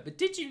 god damn it. But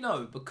did you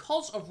know,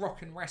 because of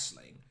Rock and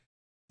Wrestling,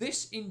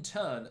 this in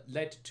turn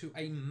led to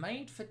a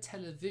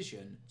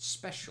made-for-television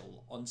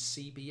special on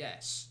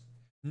CBS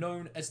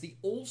known as the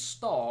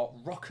All-Star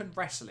Rock and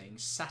Wrestling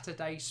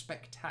Saturday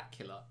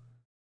Spectacular.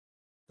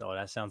 Oh,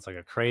 that sounds like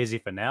a crazy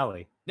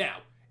finale.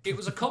 Now, it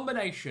was a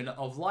combination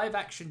of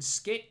live-action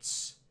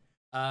skits,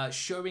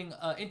 showing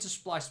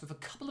interspliced with a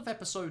couple of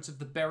episodes of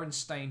the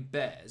Berenstain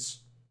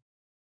Bears,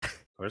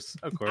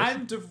 Of course.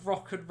 and of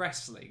Rock and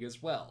Wrestling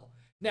as well.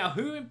 Now,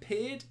 who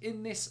appeared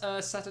in this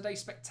Saturday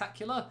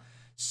Spectacular?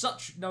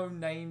 Such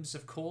known names,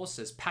 of course,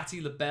 as Patti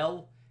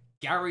LaBelle,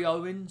 Gary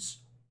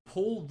Owens,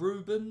 Paul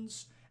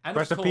Rubens, and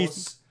Rest of in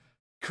peace.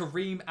 course,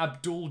 Kareem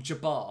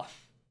Abdul-Jabbar.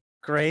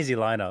 Crazy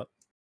lineup.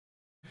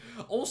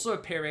 Also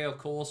appearing, of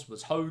course,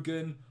 was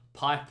Hogan,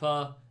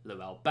 Piper,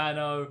 Lou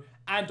Albano,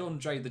 and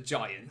Andre the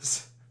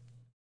Giants.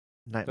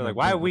 They're like,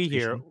 why are we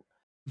here?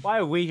 Why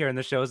are we here and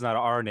the show's not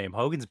our name?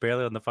 Hogan's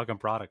barely on the fucking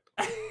product.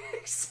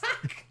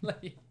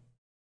 Exactly.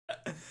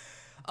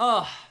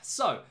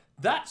 So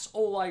that's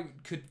all I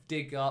could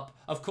dig up.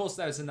 Of course,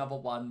 there's another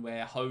one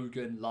where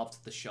Hogan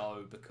loved the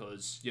show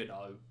because, you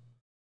know,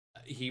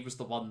 he was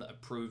the one that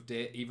approved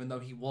it, even though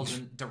he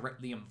wasn't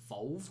directly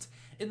involved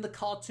in the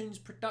cartoon's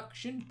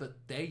production.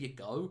 But there you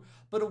go.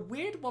 But a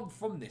weird one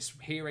from this,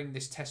 hearing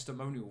this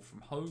testimonial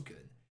from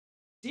Hogan.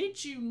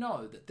 Did you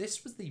know that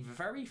this was the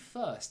very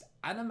first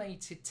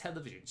animated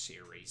television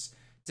series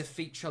to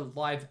feature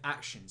live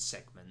action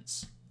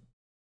segments?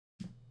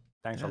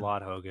 Thanks a Yeah.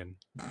 lot, Hogan.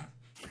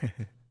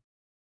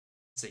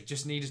 So he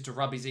just needed to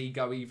rub his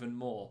ego even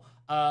more.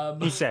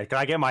 He said, "Can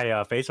I get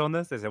my face on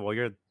this?" They said, "Well,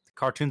 your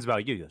cartoon's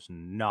about you." He goes,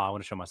 "No, I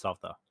want to show myself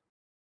though.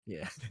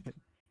 Yeah.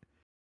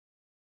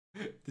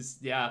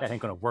 That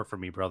ain't gonna work for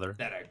me, brother."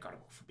 That ain't gonna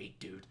work for me,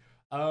 dude.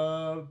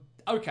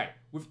 Okay,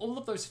 with all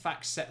of those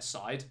facts set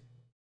aside,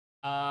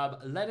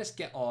 let us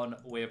get on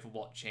with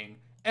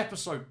watching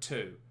episode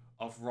 2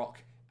 of rock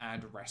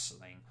and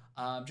wrestling.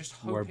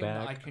 Just We're hoping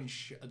that I back.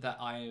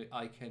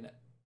 can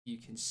you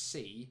can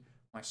see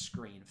my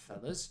screen,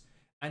 fellas,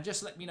 and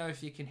just let me know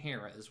if you can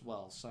hear it as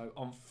well. So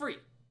on 3,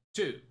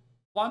 2,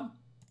 1.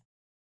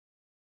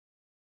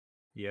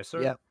 Yes,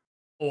 sir. Yep.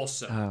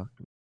 Awesome.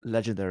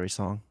 Legendary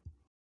song.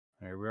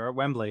 Here we are at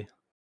Wembley.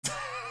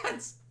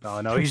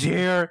 Oh no, he's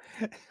here.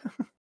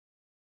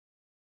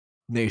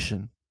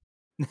 Nation.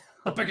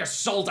 The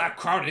biggest sold out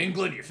crowd in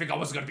England. You think I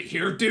was gonna be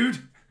here,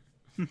 dude?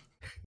 You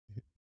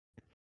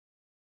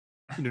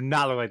do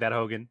not look like that,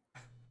 Hogan.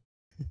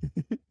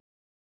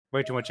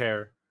 Way too much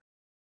hair.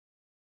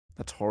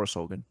 That's Horace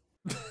Hogan.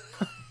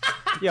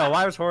 Yo,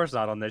 why was Horace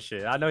not on this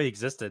shit? I know he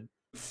existed.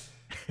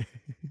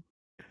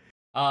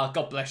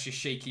 God bless you,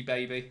 Sheiky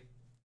baby.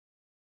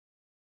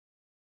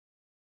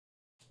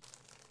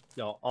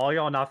 Yo, all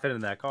y'all not fit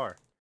in that car.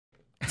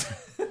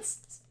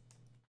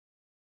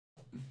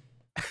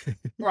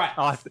 Right.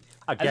 Oh,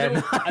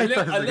 again.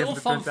 A little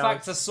fun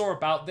fact I saw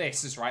about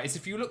this is right is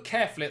if you look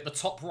carefully at the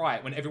top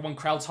right when everyone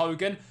crowds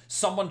Hogan,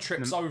 someone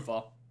trips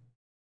over.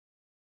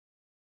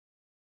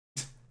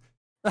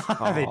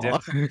 They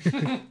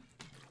did.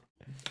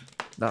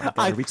 No,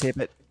 gotta retape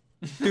it.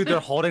 Dude, they're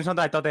holding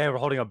something. I thought they were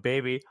holding a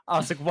baby. I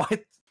was like,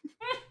 what?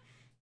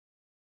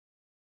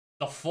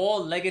 The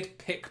four-legged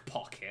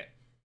pickpocket.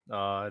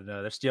 Oh,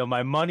 no, they're stealing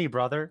my money,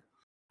 brother.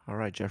 All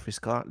right, Jeffrey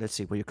Scott. Let's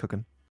see what you're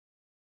cooking.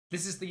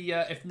 This is the,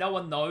 if no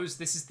one knows,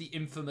 this is the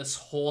infamous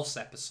horse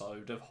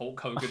episode of Hulk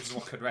Hogan's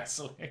Rock and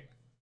Wrestling.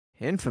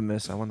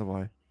 Infamous. I wonder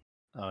why.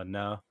 Oh,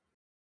 no.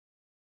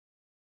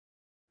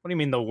 What do you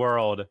mean, the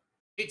world?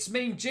 It's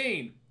Mean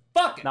Gene.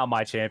 Fuck it. Not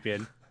my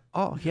champion.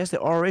 Oh, he has the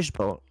RH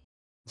belt.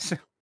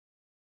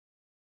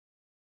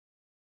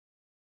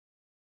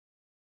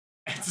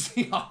 It's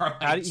the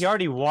ROH. He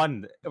already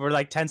won. We're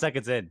like 10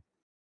 seconds in.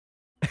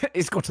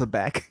 He's going to the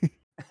back.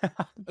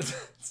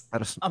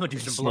 I'm gonna do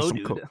some blow,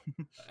 dude.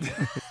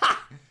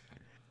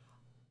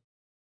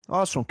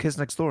 Oh, it's from Kids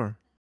Next Door.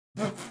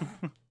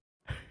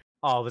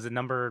 Oh, was it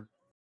number...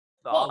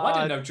 Well, I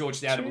didn't know George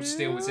the Animal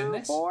Steel was in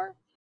this. 4?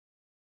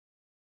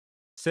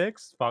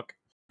 6? Fuck.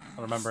 I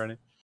don't remember any.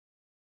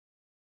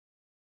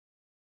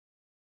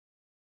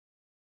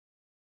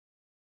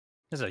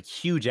 This is a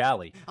huge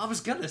alley. I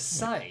was gonna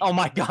say. Oh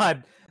my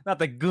god. Not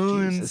the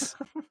goons. Jesus.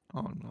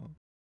 Oh, no.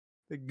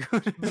 The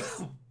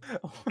goons.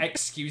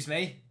 Excuse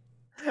me.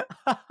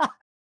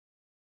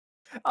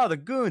 Oh, the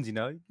goons, you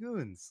know.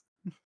 Goons.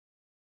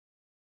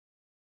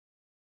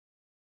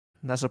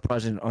 Not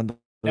surprising.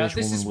 Now,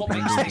 this is what makes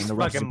in me the fucking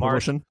wrestling Mark.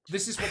 promotion.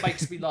 This is what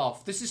makes me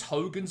laugh. This is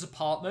Hogan's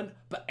apartment,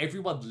 but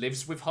everyone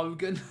lives with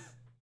Hogan.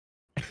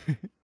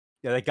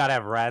 Yeah, they gotta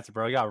have rats,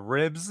 bro. You got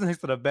ribs next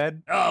to the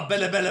bed. Oh,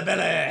 Billy, Billy,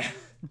 Billy.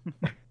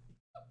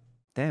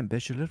 Damn,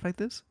 bitch, you live like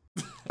this?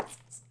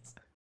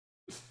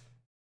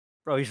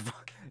 Bro,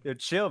 you're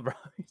chill, bro.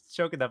 He's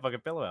choking that fucking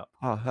pillow out.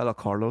 Oh, hello,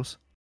 Carlos.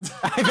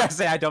 I gotta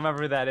say, I don't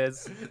remember who that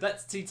is.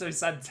 That's Tito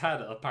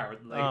Santana,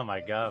 apparently. Oh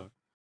my god.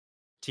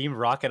 Team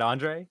Rocket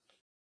Andre?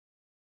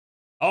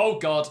 Oh,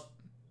 God.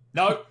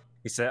 No.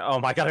 He said, oh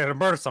my god, I gotta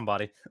murder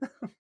somebody.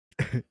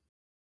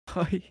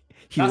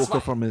 He That's woke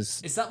up from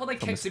his... Is that why they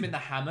from kept his- him in the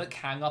hammock,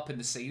 hang up in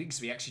the ceiling,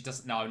 so he actually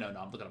doesn't... No, I'm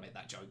not gonna make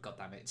that joke. God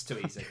damn it, it's too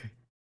easy.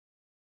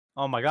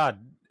 Oh my god.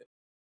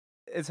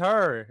 It's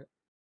her.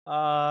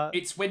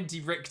 It's Wendy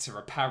Richter,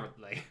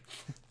 apparently.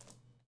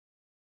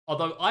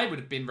 Although I would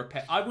have been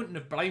I wouldn't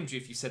have blamed you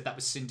if you said that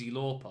was Cyndi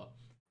Lauper.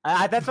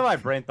 That's what my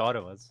brain thought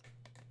it was.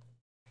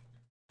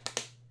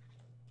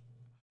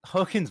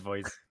 Hogan's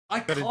voice. I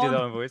Couldn't do that can't,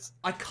 own voice.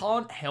 I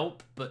can't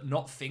help but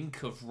not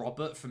think of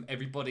Robert from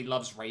Everybody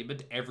Loves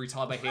Raymond every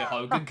time I hear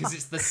Hogan, because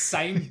it's the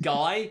same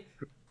guy.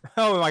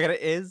 Oh my god,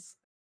 it is.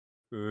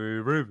 Hey,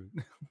 Raven.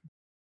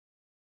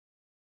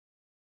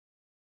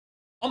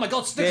 Oh my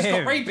god, Snooker's got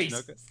Damn, rabies!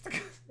 Snooker.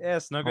 Yeah,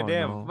 Snooker, Oh,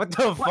 damn. no. What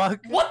the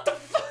fuck? What the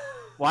fuck?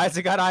 Why has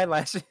it got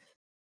eyelashes?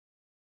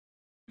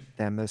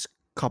 Damn, this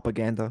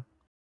propaganda.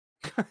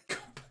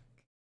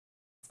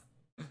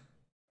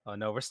 Oh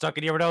no, we're stuck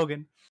in here with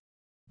Hogan.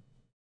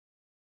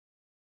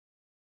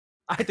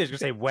 I thought you were gonna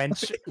say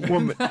wench.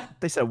 Woman.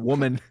 They said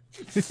woman.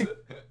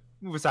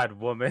 Move aside,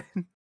 woman.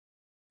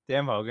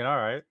 Damn, Hogan,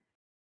 alright.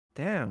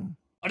 Damn.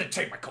 I didn't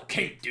take my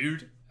cocaine,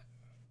 dude. You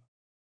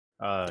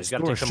gotta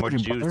take some more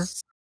shooting butter?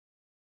 juice.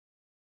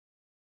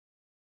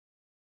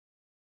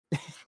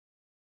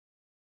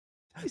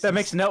 That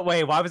makes no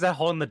way. Why was that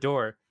hole in the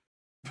door?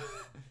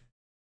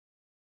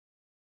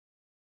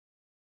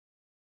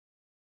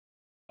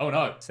 Oh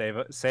no. Save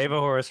a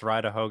horse,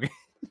 ride a Hogan.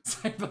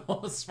 Save the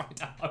horse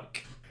right out.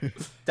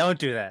 Don't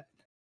do that.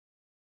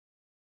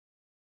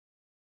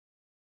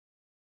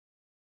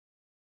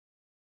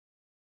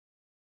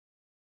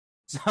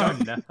 Oh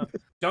no.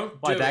 Don't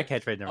Why do that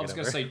it. catchphrase never I was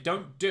get going to over? say,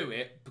 don't do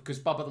it, because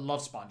Bubba the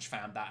Love Sponge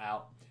found that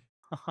out.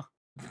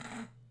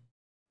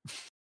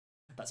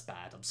 That's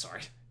bad, I'm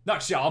sorry. No,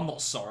 actually, I'm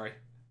not sorry.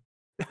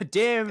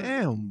 Damn.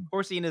 Damn.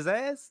 Horsey in his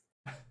ass.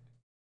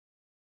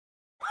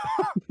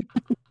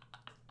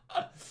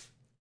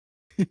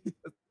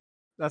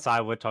 That's how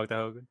I would talk to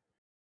Hogan.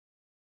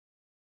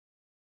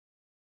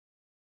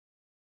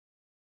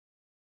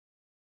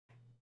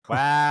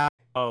 Wow.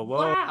 Oh, whoa.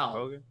 Wow.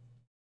 Hogan.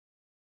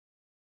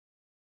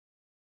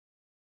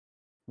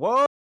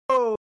 Whoa.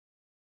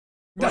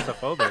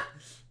 Claustrophobic.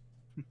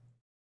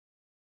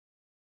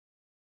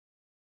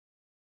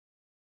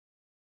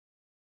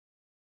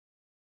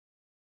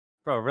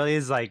 Bro, it really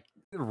is like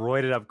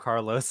roided up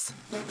Carlos.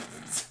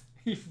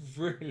 He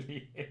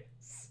really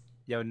is.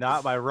 Yo,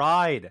 not my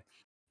ride.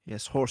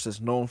 Yes, horse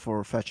is known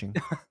for fetching.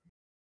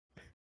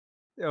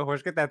 Yo,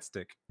 horse, get that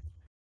stick.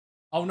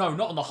 Oh no,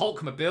 not on the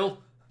Hulkmobile.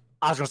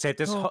 I was gonna say if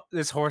No.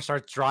 this horse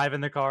starts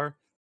driving the car.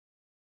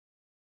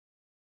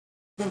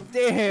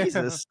 Damn.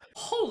 Jesus.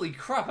 Holy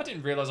crap, I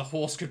didn't realize a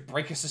horse could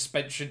break a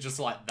suspension just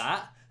like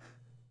that.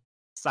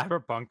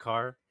 Cyberpunk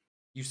car.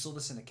 You saw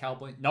this in a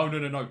cowboy?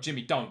 No,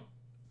 Jimmy, don't.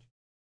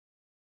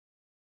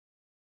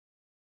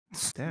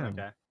 Damn.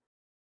 Okay.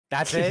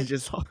 That's He's it.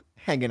 just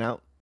hanging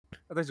out. I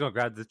think he's gonna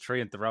grab the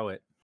tree and throw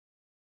it.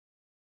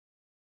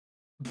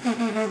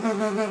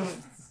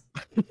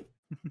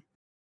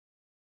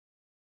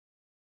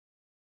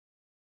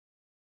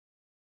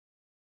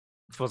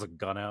 Pulls a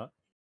gun out.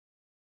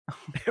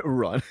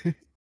 Run.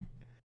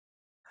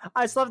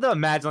 I just love to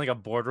imagine like a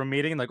boardroom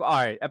meeting, like, all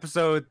right,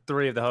 episode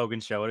 3 of the Hogan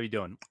Show. What are you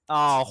doing?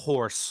 Oh,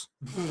 horse.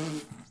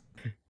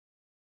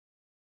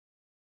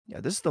 Yeah,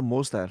 this is the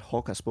most that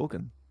Hulk has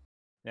spoken.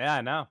 Yeah,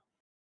 I know.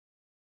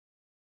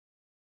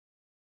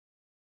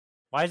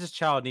 Why does this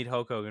child need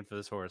Hulk Hogan for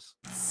this horse?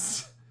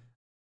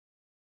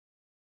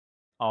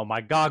 Oh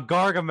my God,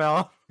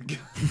 Gargamel.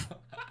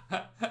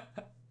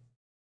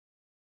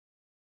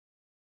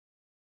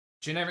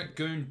 Generic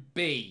Goon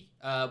B.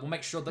 We'll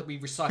make sure that we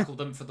recycle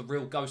them for the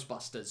real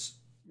Ghostbusters.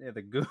 Yeah,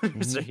 the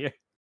goons are here.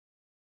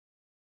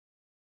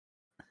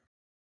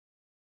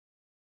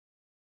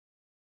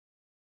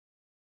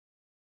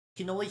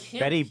 Can I help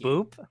Betty you?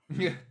 Boop?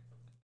 Yeah.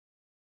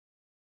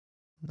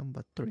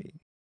 Number 3.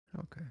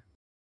 Okay.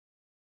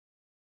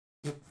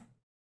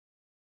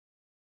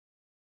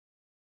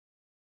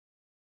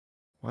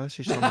 Why is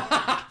she showing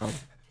oh,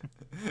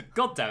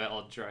 God damn it,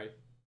 Andre.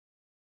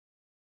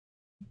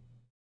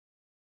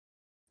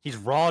 He's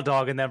raw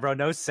dogging them, bro.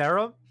 No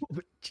serum?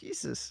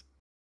 Jesus.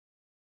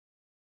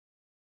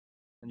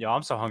 Yo,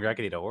 I'm so hungry I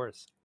could eat a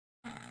horse.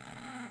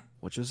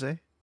 What'd you say?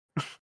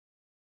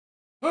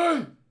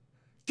 Hey!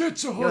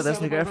 Get your horse that's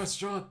out of my Nigga.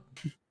 restaurant!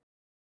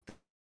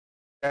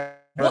 What the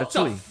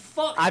Ratatouille.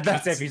 fuck? I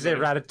bet if you say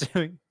Ratatouille?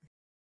 Ratatouille.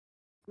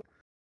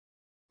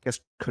 Gets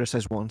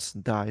criticized once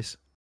and dies.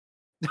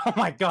 Oh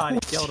my God, he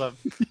killed him.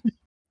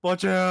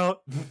 Watch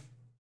out.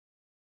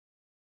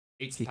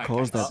 It's He pancakes.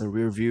 calls that the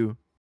rear view.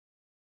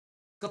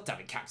 God damn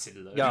it,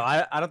 Captain Lou. Yo,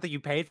 I don't think you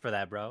paid for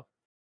that, bro.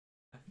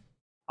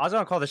 I was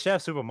gonna call the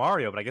chef Super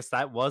Mario, but I guess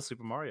that was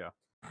Super Mario.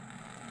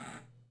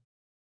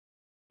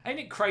 Ain't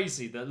it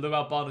crazy that Lou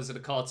Albano's in a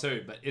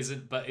cartoon, but is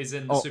in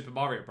the Oh. Super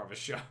Mario Brothers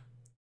show?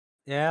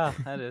 Yeah,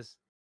 that is.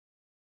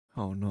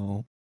 Oh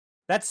no.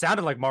 That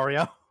sounded like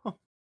Mario.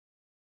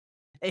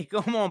 Hey,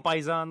 come on,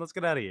 Paisan, let's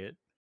get out of here.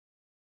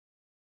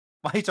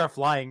 Why you start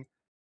flying?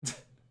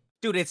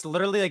 Dude, it's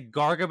literally like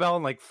Gargamel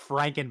and like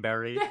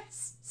Frankenberry.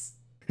 Yes.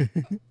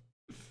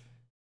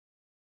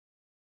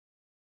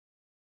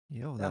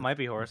 Yo, That might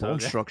be Horace bone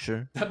Hogan.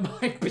 structure. That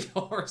might be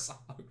Horace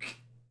Hulk.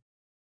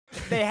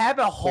 They have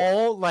a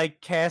whole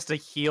like cast of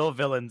heel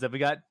villains, and we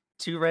got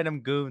 2 random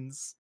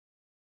goons.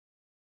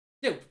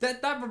 Yo,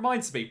 that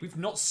reminds me, we've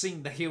not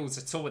seen the heels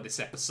at all in this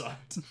episode.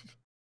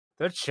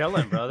 They're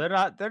chilling, bro. They're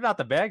not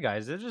the bad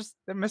guys.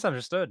 They're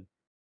misunderstood.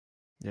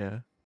 Yeah.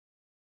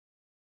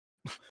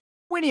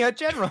 Winnie, a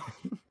general.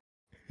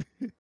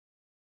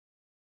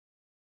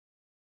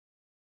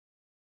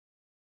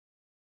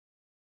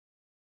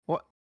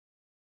 What?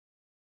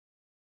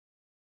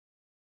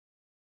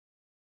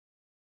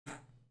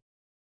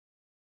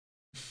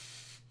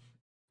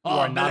 Oh,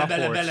 are not a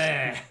belly, horse.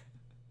 belly.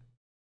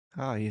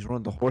 Ah, he's one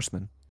of the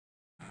horsemen.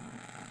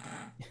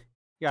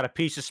 You got a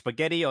piece of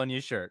spaghetti on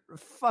your shirt.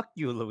 Fuck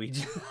you,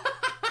 Luigi.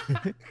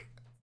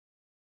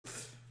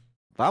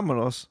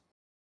 Vámonos.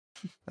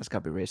 That's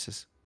gotta be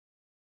racist.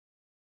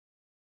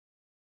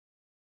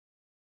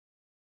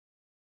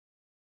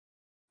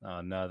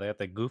 Oh no, they got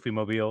the Goofy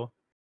Mobile.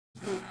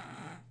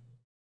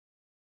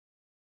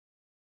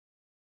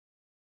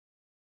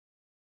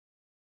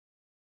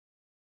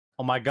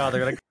 Oh my God,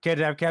 they're gonna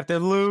kidnap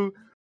Captain Lou.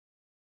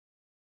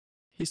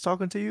 He's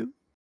talking to you?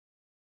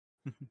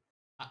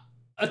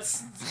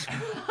 It's-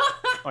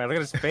 Oh, look at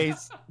his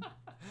face.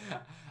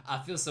 I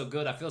feel so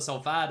good. I feel so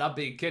fine. I'm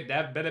being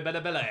kidnapped. Belly, belly,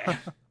 belly.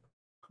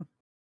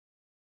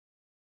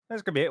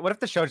 That's gonna be it. What if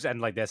the show just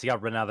ended like this? He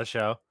got written out of the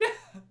show.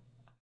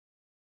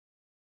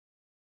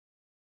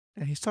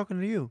 And he's talking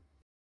to you.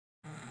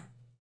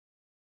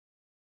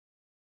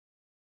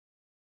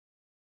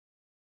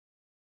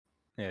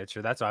 Yeah,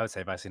 true. That's what I would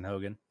say if I seen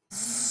Hogan.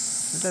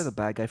 Isn't that the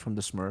bad guy from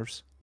the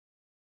Smurfs?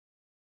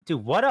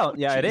 Dude, what else?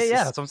 Yeah, it is. Yeah,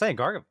 Jesus. that's what I'm saying.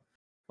 Gargam.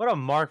 What a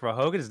mark, bro.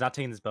 Hogan is not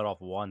taking this belt off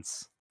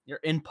once. You're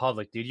in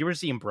public, dude. You were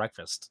eating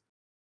breakfast.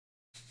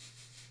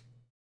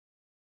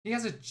 He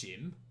has a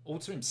gym all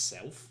to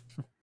himself.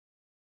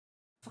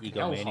 Fucking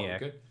hell, Egomaniac.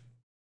 Hogan.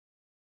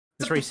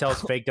 That's where he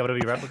sells fake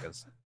WWE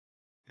replicas.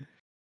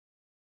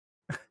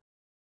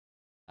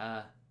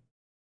 Uh,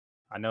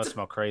 I know it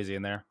smells crazy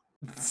in there.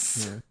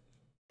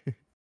 Yeah.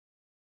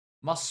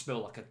 Must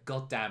smell like a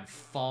goddamn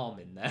farm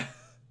in there.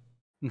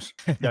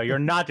 No, you're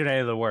not doing any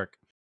of the work.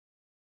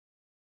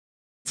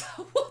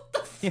 What the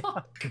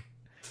fuck? Got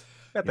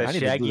Yeah, the I need to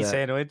do Shaggy that.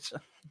 sandwich.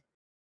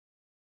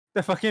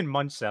 The fucking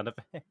munch sound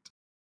effect.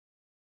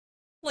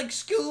 Like,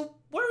 Scoob,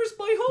 where is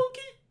my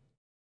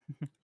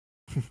hoagie?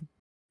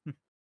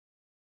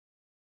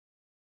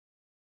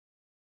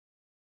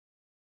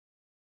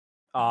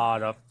 Ah,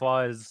 the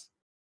fuzz.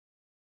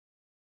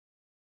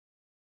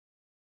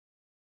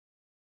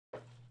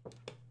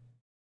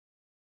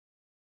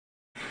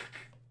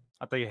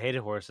 I thought you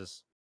hated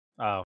horses.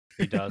 Oh,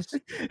 he does.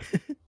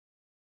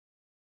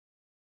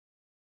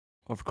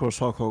 Of course,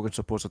 Hulk Hogan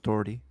supports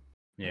authority.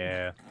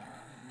 Yeah.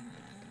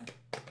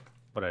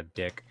 What a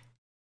dick.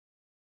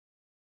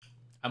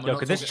 And we're Yo, not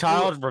could this talking-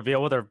 child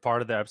reveal what their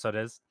part of the episode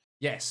is?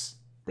 Yes.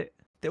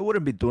 They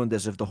wouldn't be doing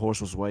this if the horse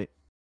was white.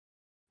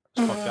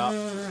 It's fucked up.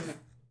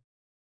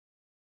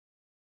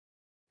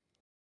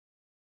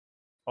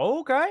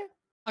 Okay.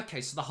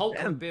 Okay, so the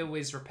Hulkmobile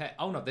is repair.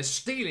 Oh no, they're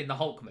stealing the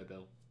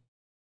Hulkmobile.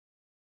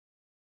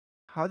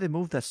 How they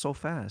move that so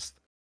fast?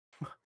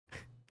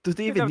 Do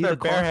they Pick even up need their a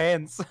bare car?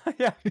 hands.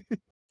 Yeah.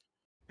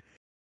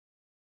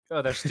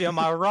 Oh, they're stealing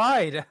my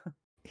ride.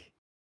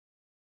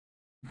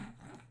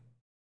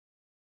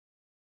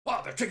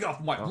 Oh, they're taking off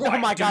my Oh. right, Oh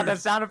my god, dude. that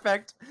sound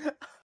effect.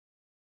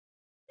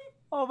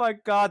 Oh my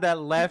god, that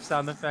laugh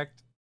sound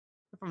effect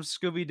from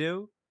Scooby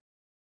Doo.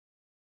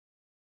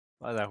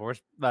 Why that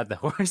horse? Why the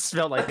horse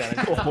smelled like that?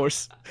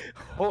 Horse.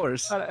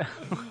 Horse. I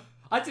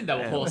didn't know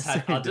a Yeah, horse had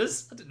let's see.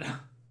 udders. I didn't know.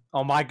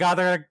 Oh my god,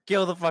 they're gonna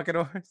kill the fucking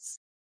horse.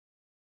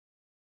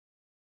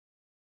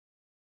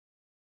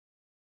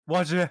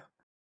 Watch it.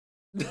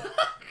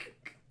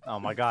 Oh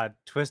my god,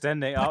 twist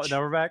ending. Oh, Watch. now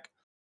we're back.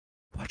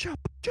 Watch out.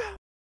 Watch out.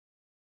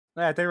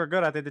 Yeah, I think we're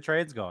good. I think the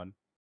train's going.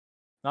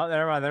 No,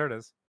 never mind. There it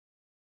is.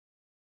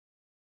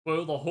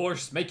 Will the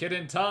horse make it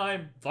in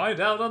time? Find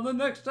out on the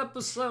next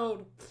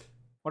episode.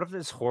 What if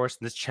this horse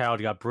and this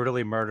child got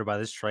brutally murdered by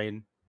this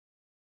train?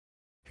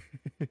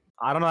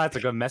 I don't know. That's a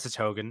good message,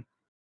 Hogan.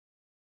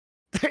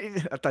 I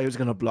thought he was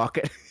gonna block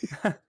it.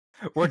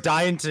 We're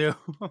dying too.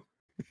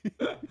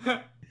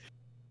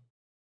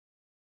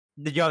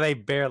 Yo, they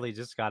barely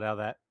just got out of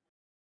that.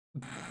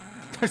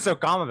 They're so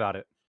calm about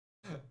it.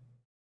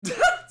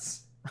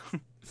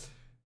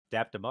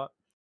 Dapped him up.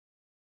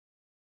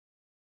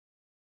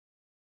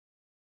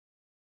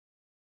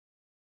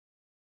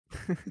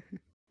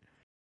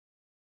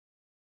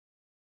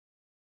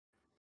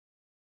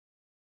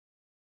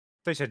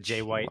 They said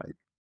Jay White.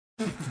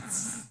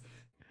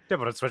 Step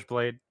on a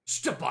switchblade.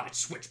 Step on it,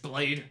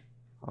 Switchblade.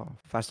 Oh,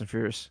 Fast and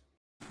Furious.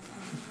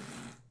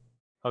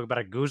 Talk about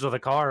a goozle the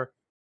car.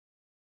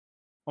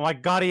 Oh my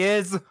god, he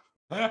is!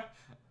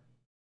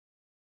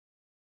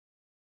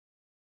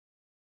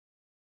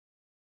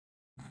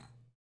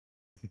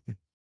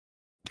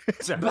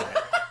 Sorry.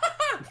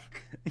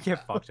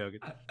 Get fucked, Hogan.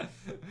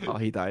 Oh,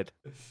 he died.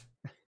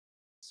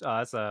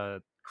 That's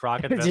a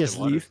crockett. Just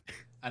leave.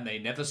 And they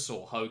never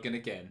saw Hogan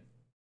again.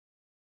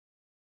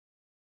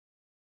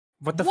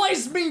 What the? What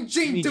is Mean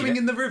Gene Mean doing Gene-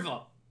 in the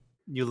river?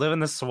 You live in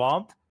the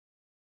swamp?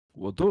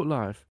 We'll do it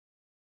live.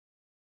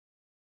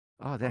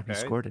 Oh, damn, he Okay.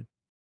 scored it.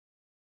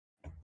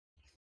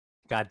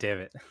 God damn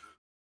it.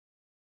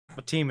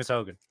 What team is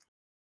Hogan?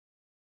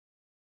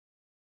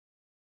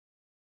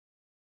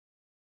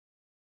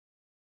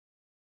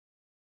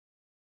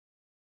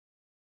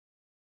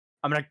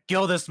 I'm gonna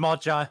kill this small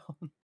child.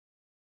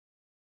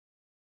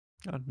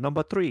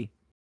 Number 3.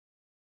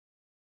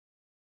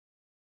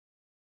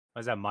 Why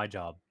is that my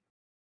job?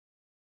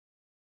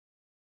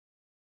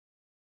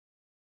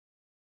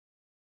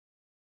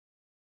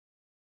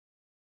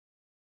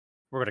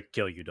 We're gonna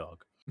kill you,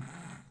 dog.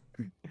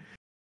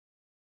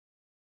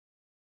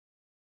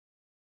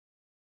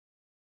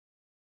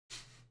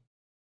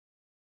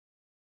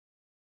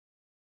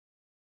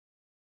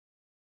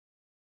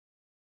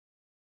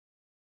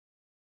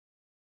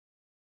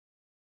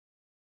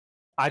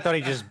 I thought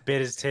he just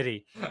bit his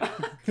titty.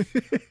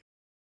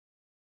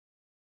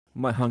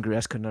 My hungry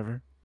ass could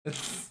never.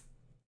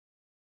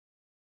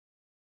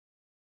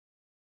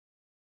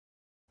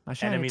 My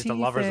shiny Enemies to teeth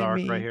lovers and arc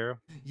me. right here.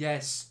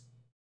 Yes.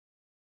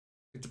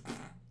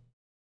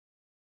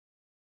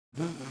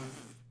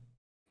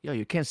 Yo,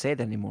 you can't say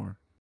that anymore.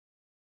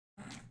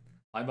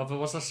 My mother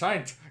was a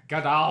saint.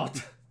 Get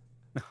out.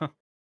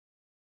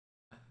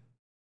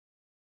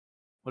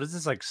 What is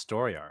this like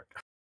story arc?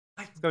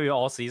 It's gonna be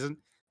all season.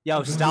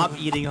 Yo, stop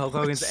eating Hulk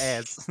Hogan's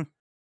ass.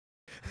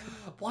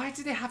 Why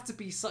did it have to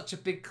be such a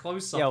big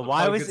close-up? Yo, of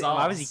why was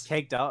Hogan's he ass?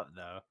 caked up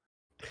though?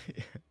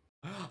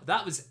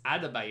 That was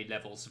anime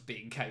levels of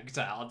being caked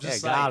out. I'm Yeah,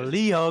 just saying.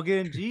 golly,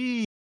 Hogan.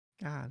 Gee.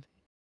 God.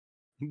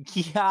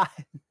 Yeah.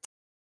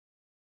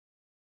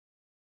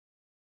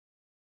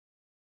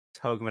 It's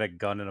Hogan with a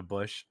gun in a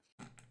bush.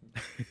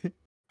 Oh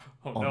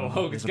Oh no, no,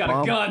 Hogan's there's a got a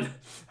bomb. gun.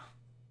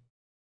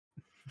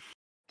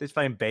 He's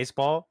playing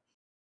baseball.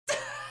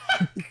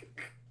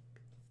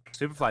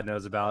 Superfly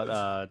knows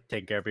about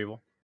taking care of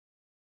people.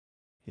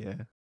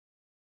 Yeah.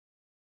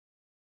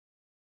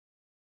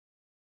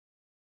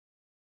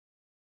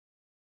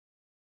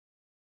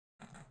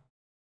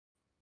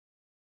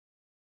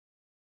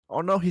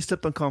 Oh no, he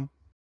slipped on cum.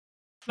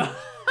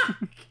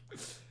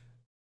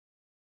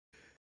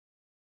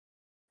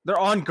 They're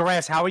on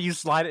grass. How are you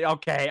sliding?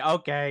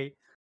 Okay.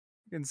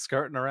 And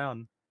skirting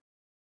around.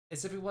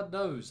 As everyone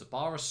knows, a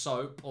bar of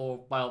soap,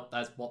 or, well,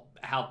 that's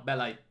how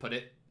Melee put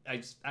it,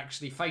 is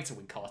actually fatal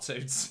in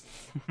cartoons.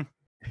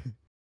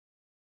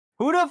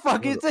 Who the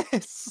fuck is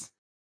this?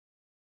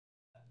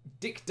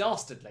 Dick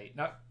Dastardly.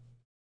 No.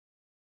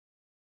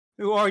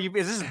 Who are you?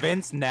 Is this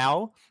Vince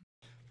now?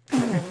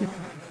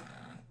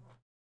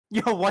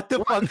 Yo, what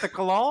the fuck? The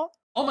claw?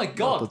 Oh my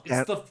god,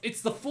 the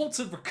it's the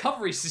Fulton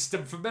recovery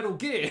system from Metal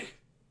Gear.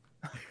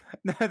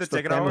 The It's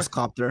the Takeover. Thanos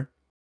copter.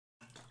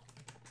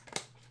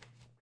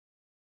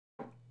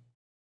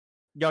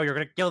 Yo, you're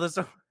gonna kill this.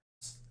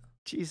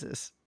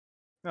 Jesus.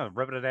 No,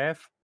 rip it in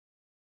half.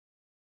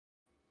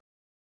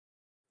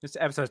 This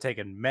episode's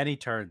taken many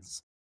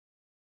turns.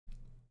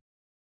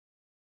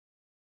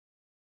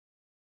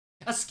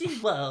 A ski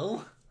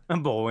well.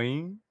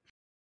 Boing.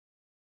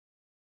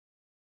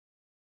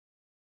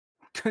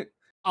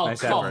 Oh,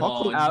 Nice come effort.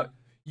 on. Out.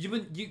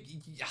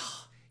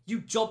 You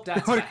jobbed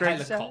out to What a that great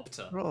shot.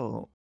 helicopter.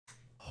 Bro.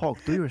 Hulk,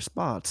 do your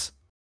spots.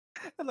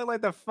 I look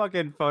like the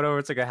fucking photo where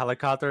it's like a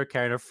helicopter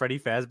carrying a Freddy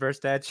Fazbear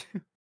statue.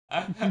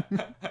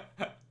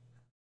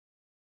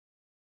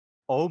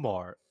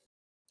 Omar.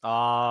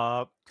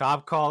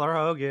 Cop caller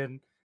Hogan.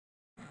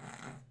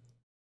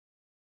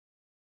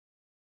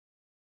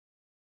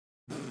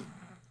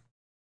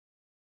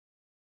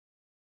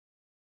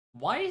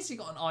 Why has he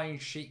got an Iron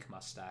Sheik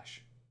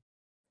mustache?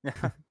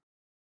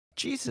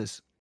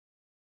 Jesus.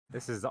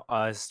 This is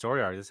a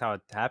story arc. This is how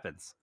it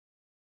happens.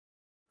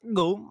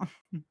 Go.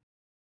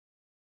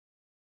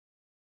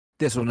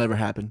 This will never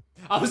happen.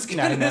 I was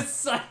gonna No.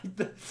 say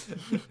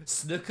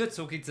Snooker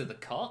talking to the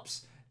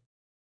cops.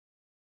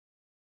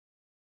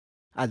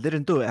 I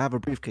didn't do it. I have a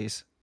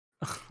briefcase.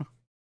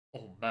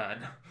 Oh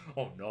man.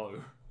 Oh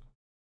no.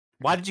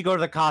 Why did you go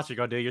to the cops? You're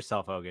gonna do it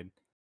yourself, Hogan.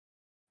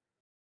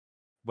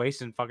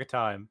 Wasting fucking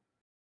time.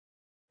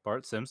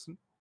 Bart Simpson.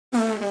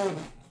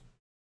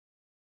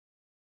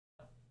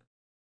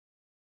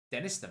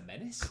 Dennis the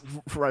Menace?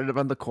 Right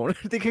around the corner.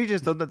 They could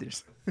just done that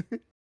this.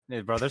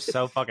 Yeah, bro, they're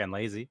so fucking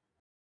lazy.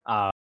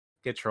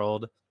 Get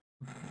trolled.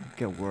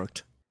 Get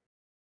worked.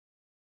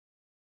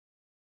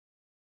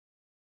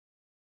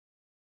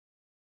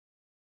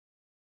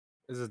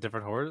 This is a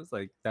different horse.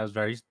 Like that was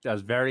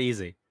very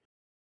easy.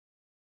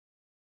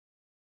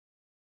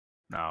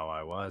 No,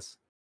 I was.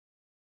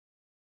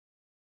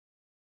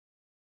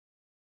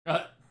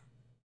 Damn,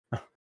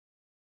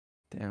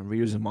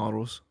 reusing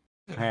models.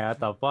 Hey, what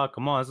the fuck?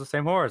 Come on, it's the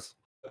same horse.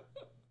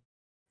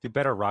 Do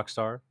better,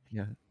 Rockstar.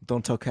 Yeah.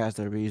 Don't tell Kaz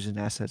they're reusing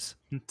assets.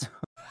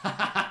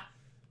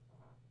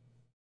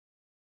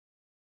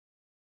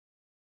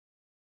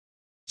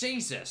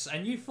 Jesus,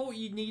 and you thought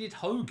you needed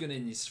Hogan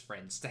and his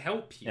friends to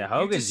help you. Yeah,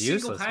 Hogan's you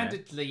just useless, man.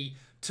 single-handedly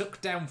took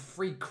down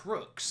 3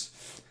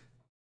 crooks.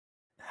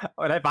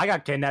 But if I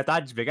got kidnapped,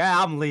 I'd just be like,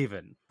 I'm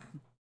leaving.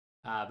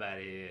 How about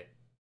it?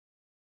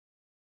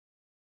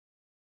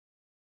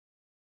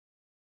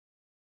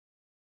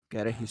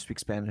 Get it? He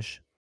speaks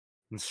Spanish.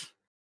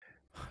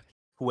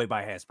 Way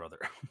by hands, brother.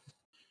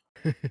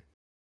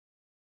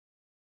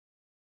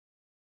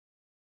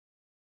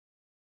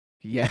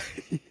 Yeah.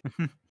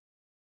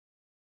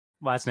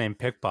 Last name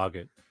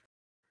Pickpocket.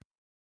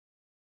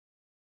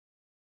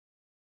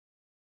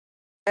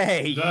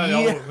 Hey,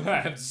 No,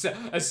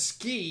 a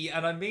ski,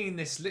 and I mean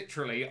this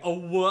literally. Oh,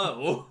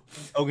 whoa.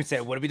 Hogan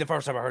said, "Would it be the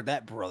first time I heard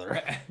that,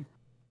 brother?"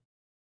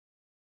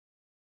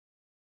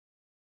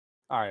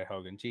 All right,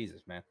 Hogan.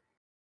 Jesus, man.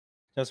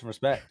 Show some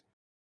respect.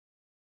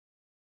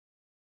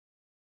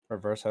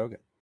 Reverse Hogan.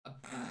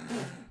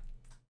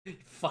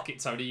 Fuck it,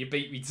 Tony. You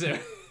beat me too.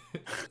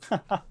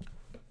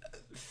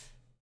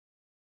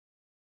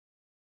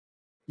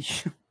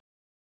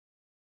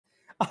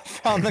 I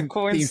found the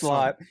coin Theme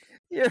slot.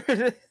 Here it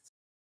is.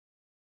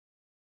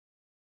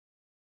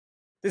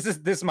 This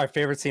is my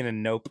favorite scene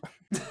in Nope.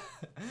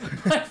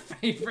 My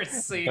favorite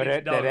scene.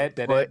 in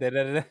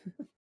Nope.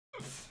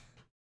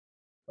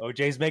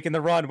 OJ's making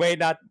the run. Wait,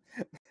 not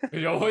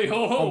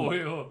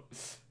Yo.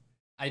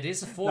 It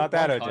is a Ford not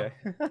that Bronco.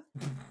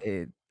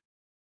 OJ.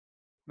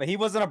 But he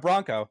wasn't a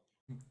Bronco.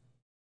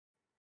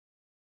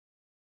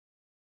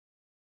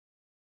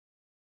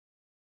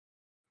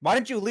 Why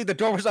didn't you leave the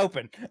door was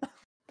open?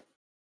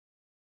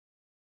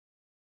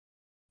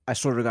 I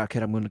swear to God,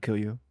 kid, I'm going to kill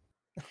you.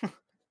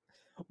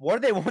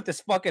 What do they want with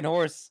this fucking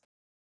horse?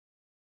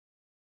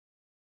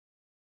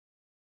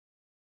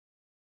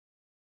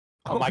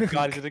 Oh my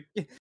god,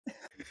 he's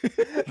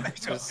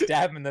gonna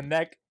stab him in the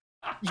neck.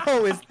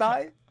 Yo, his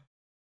thigh.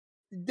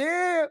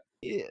 Damn.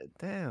 Yeah,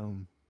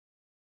 damn.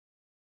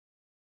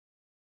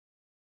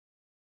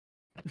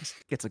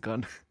 Gets a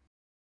gun.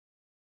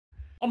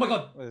 Oh my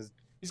god. What is-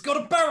 He's got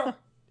a barrel.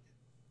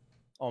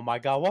 Oh my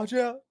god, watch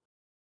out.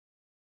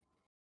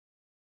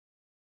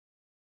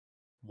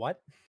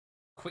 What?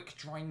 quick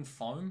drain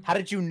foam. How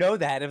did you know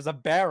that? It was a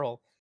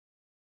barrel.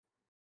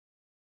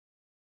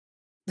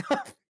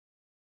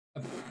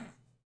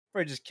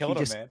 Or just killed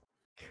him, man.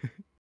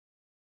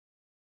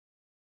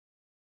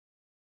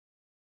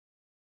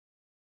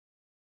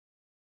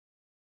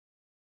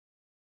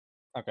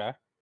 Okay.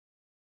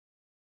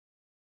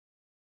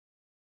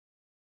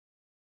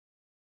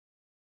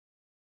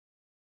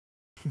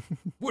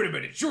 Wait a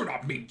minute, you're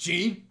not me,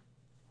 Gene.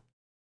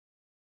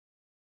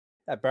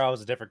 That barrel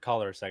was a different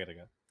color a second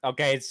ago.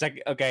 Okay,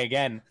 okay,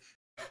 again.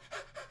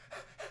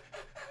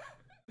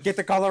 Get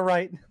the color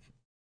right.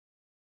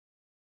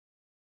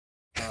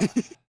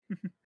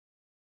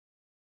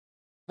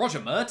 Roger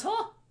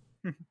Murtaugh?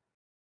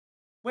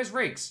 Where's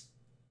Riggs?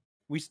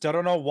 We still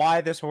don't know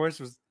why this horse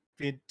was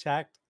being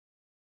attacked.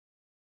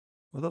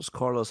 Well, does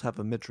Carlos have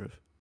a midriff?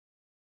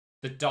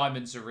 The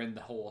diamonds are in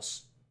the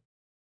horse.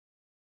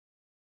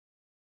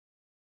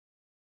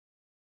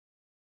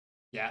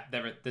 Yeah,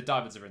 the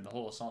diamonds are in the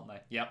horse, aren't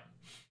they? Yep.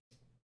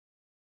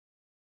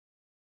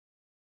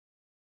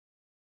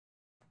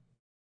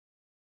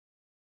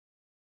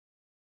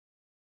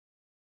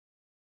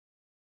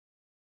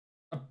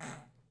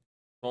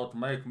 Don't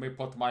make me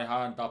put my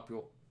hand up,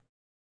 you.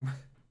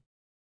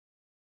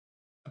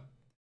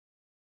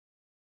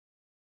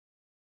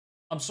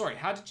 I'm sorry.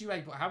 How did you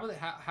able?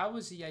 How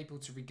was he able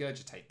to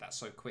regurgitate that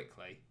so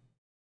quickly?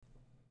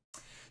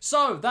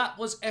 So that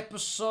was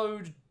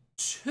episode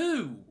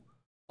 2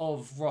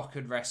 of Rock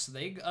and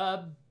Wrestling.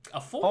 A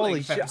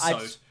full-length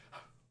episode.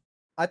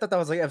 I thought that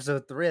was like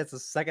episode 3. It's the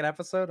second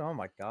episode. Oh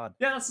my god.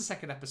 Yeah, that's the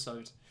second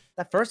episode.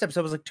 That first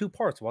episode was like 2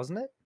 parts, wasn't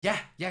it? Yeah.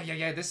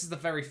 This is the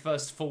very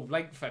first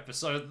full-length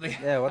episode.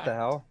 Yeah. What the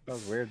hell? That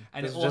was weird.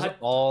 And it it was just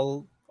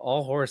all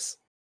horse.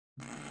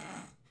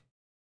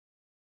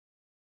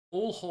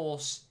 All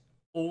horse,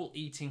 all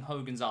eating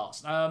Hogan's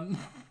ass. I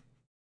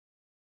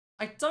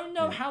don't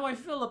know how I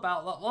feel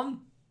about that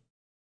one.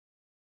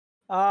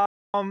 I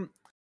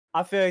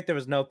feel like there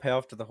was no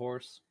payoff to the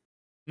horse.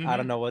 Mm-hmm. I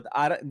don't know what.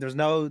 There's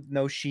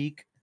no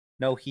Sheik,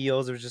 no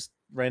heels. It was just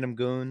random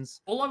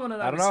goons. All I want to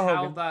know is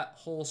how that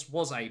horse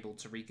was able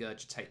to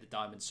regurgitate the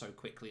diamond so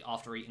quickly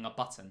after eating a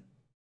button.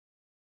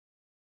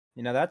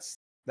 You know, that's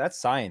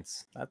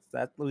science.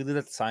 We leave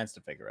that to science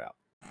to figure out.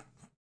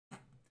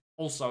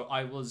 Also,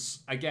 it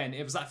was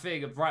that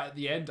thing of right at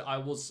the end, I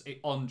was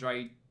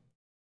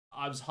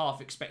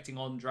half expecting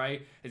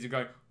Andre as he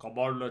going, "Come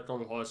on,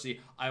 little horsey."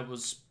 I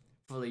was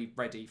fully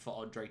ready for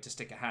Andre to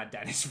stick a hand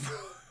down his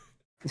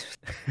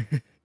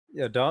throat.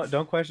 Yeah,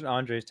 don't question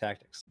Andre's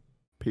tactics.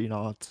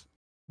 Peanuts.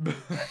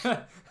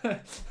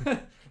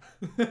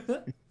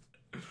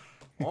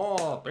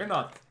 Oh,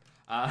 peanut.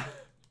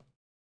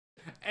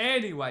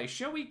 Anyway,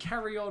 shall we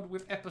carry on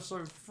with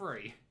episode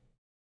 3?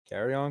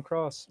 Carry on,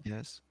 Cross.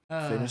 Yes.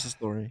 Finish the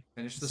story.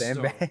 Finish the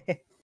story.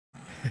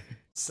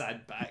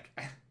 Sandbag.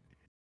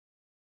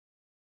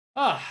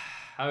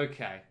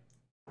 Okay.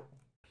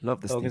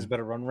 Love this. Hogan's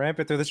better run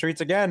rampant through the streets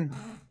again.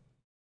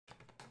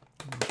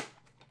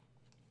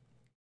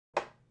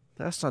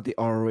 That's not the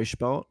ROH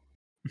belt.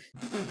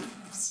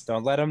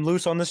 Don't let him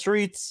loose on the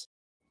streets.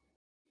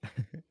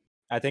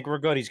 I think we're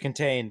good. He's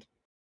contained.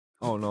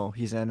 Oh no,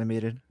 he's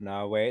animated.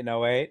 No,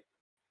 wait.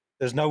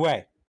 There's no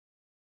way.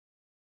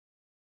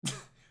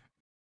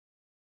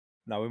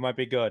 No, we might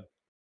be good.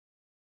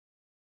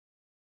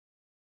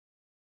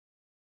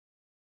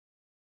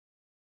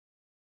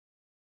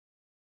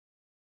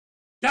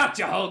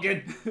 Gotcha,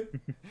 Hogan!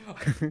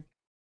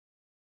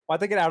 Why'd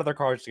they get out of their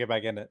cars to get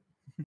back in it?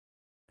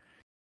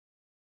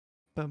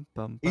 Bum,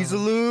 bum, bum. He's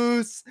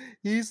loose!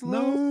 He's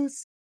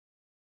loose!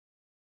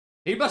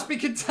 He must be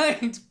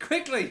contained!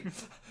 Quickly!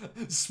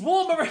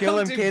 Swarm around him! Kill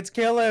him, kids!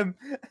 Kill him!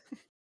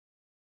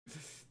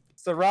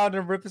 Surround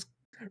him, rip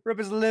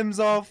his limbs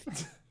off.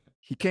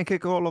 He can't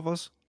kick all of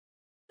us.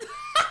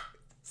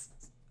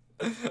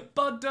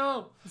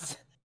 Bundle!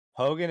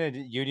 Hogan and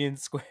Union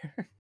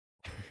Square.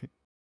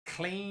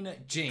 Clean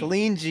Gene.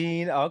 Clean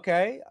Gene,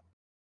 okay.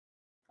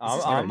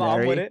 I'm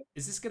with it.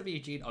 Is this going to be a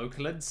Gene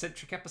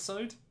Okerlund-centric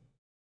episode?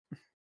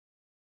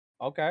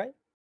 Okay.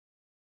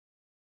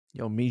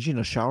 Yo, Mean Gene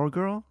a shower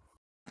girl?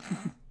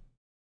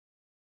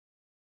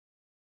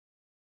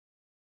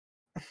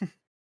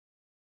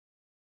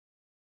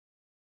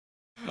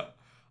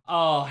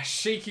 Oh,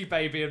 Sheiky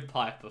Baby and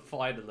Piper,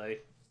 finally.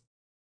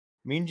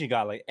 Mean Gene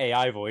got like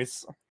AI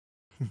voice.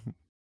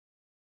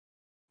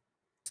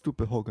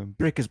 Stupid Hogan.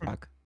 Break his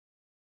back.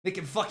 They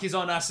can fuck his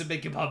own ass and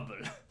make him humble.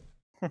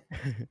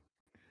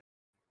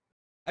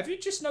 Have you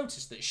just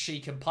noticed that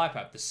Sheik and Piper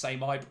have the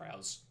same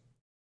eyebrows?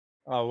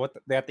 Oh, what?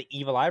 They have the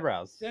evil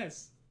eyebrows.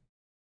 Yes.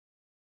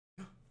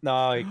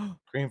 No,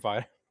 green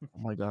fire. Oh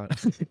my god.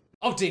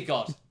 Oh dear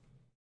God.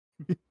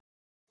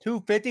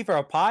 $2.50 for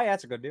a pie?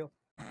 That's a good deal.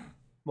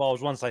 Well, it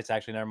was one slice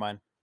actually. Never mind.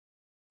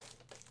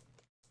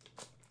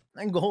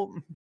 And go.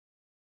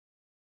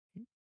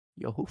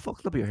 Yo, who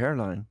fucked up your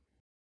hairline?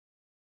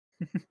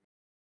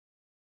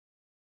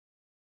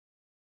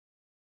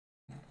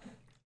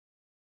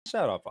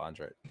 Shut up,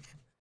 Andre.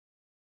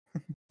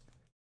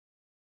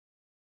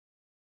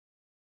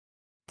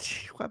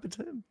 What happened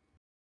to him?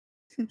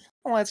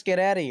 Let's get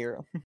out of here.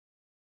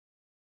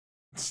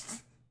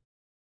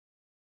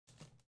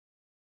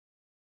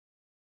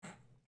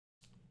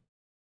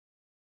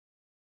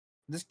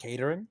 This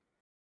catering?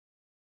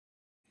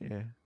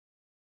 Yeah.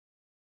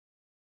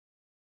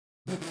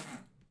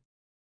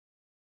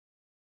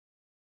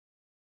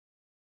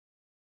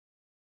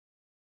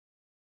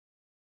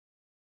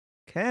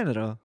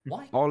 Canada.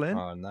 Why? All in?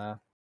 Oh, nah.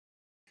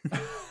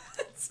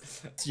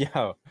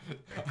 Yo.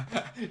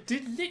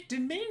 Did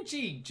Mean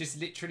Gene just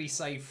literally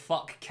say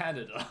fuck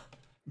Canada?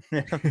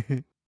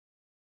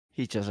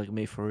 He's just like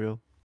me for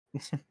real.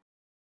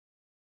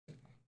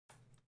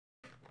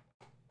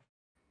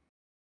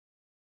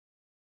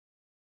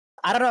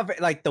 I don't know if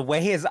like the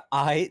way his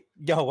eye.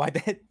 Yo, why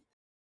did?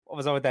 What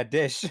was up with that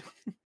dish?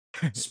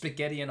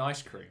 Spaghetti and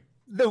ice cream.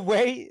 The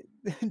way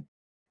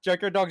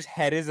Junkyard Dog's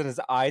head is in his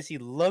eyes, he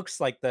looks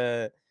like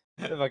the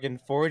fucking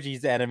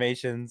 4G's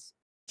animations.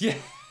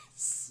 Yes.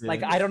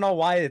 Like I don't know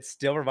why it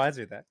still reminds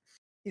me of that.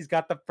 He's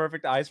got the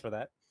perfect eyes for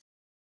that.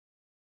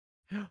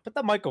 Put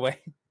the mic away.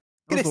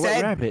 That was His the White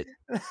head, Rabbit.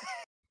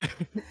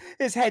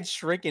 his head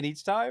shrinking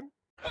each time.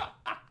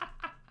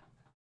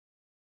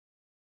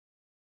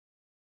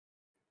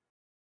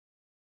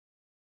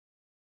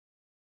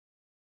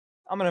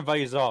 I'm gonna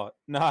invite you all.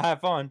 No,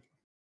 have fun.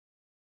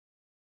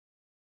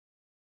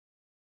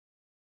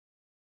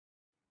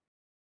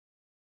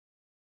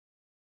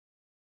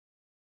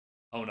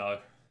 Oh no.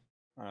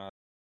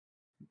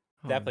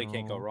 Definitely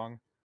can't go no. wrong.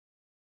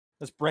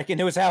 Let's break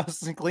into his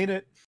house and clean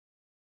it.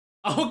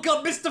 Oh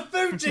god, Mr.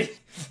 Fuji!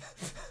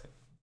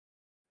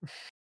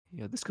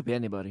 Yeah, this could be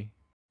anybody.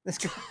 Let's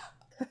go.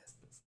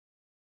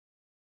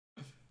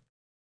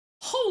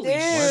 Holy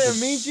Damn,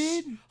 shit! Mean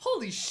Gene.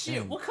 Holy shit!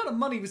 Damn. What kind of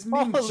money was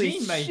Mean Holy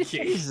Gene shit. making?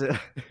 Jesus.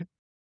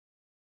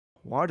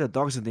 Why are the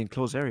dogs in the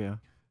enclosed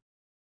area?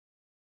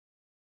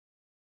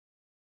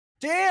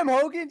 Damn,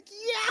 Hogan.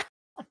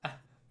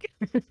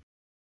 Yeah.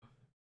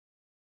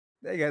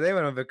 They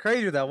went a bit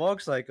crazy with that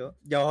walk cycle.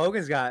 Yo,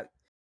 Hogan's got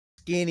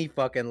skinny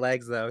fucking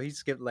legs though. He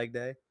skipped leg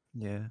day.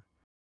 Yeah.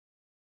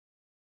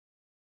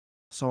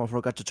 Someone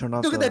forgot to turn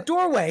off Look at the that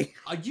doorway.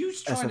 Are you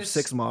trying to?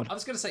 SF6 mod. I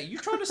was going to say, are you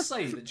trying to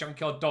say that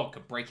Junkyard Dog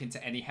could break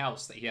into any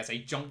house that he has a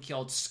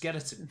junkyard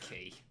skeleton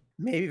key?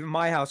 Maybe in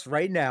my house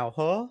right now,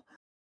 huh?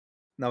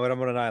 No, but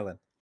I'm on an island.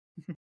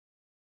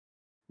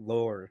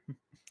 Lord.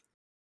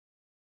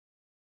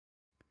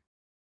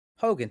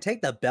 Hogan,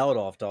 take the belt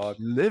off, dog.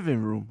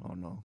 living room. Oh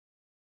no.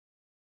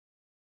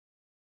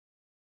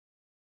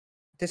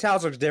 This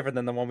house looks different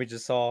than the one we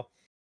just saw.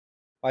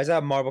 Why does it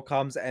have marble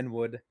columns and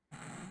wood?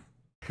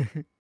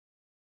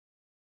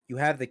 You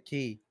have the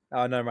key.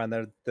 Oh, never mind.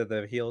 They're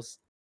the heels.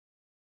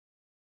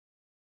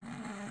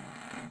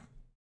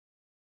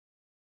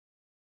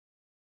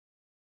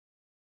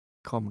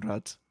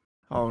 Comrades.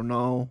 Oh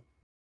no.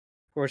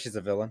 Of course, she's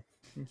a villain.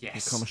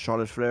 Yes. Become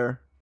Charlotte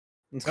Flair.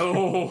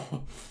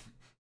 Oh.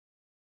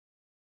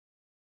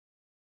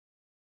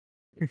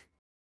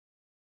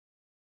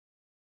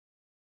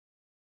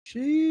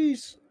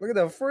 Jeez, look at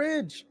the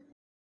fridge.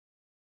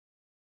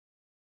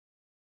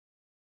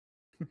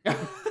 Take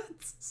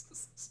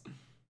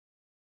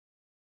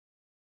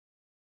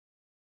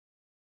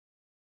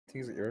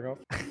his ear off.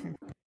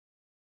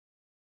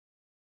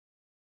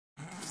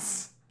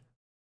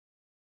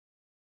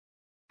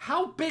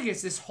 How big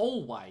is this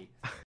hallway?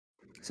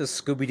 It's a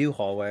Scooby-Doo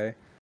hallway.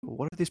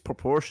 What are these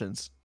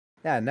proportions?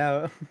 Yeah,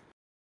 no.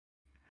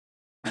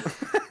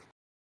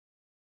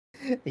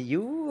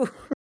 You.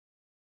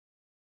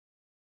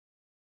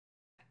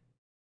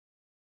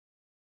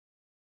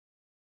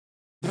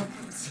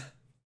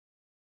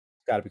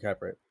 Gotta be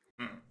copyright.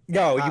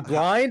 Yo, you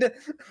blind?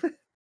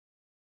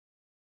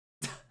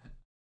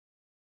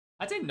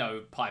 I didn't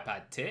know Pipe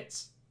had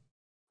tits.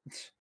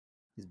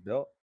 He's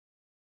built.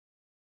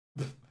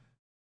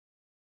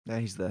 Yeah,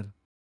 he's dead.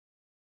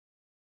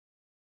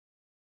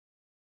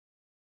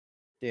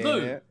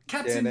 Lou,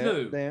 Captain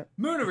Lou. Damn.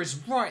 Muna is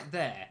right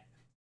there.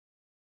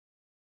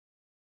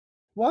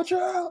 Watch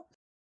out!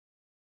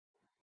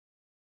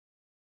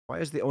 Why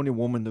is the only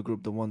woman in the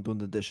group the one doing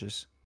the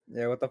dishes?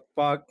 Yeah, what the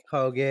fuck,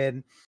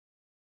 Hogan?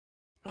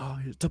 Oh,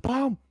 it's a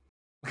bomb!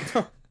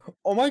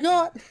 Oh my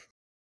god!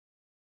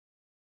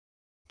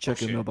 Check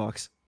your shit.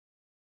 mailbox.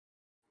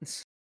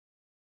 It's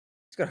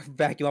gonna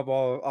vacuum up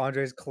all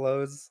Andre's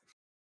clothes.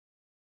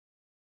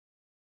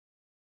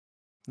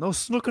 No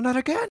snooking that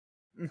again!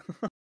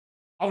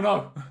 Oh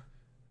no!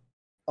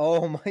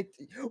 Oh my!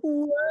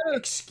 What?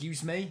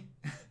 Excuse me.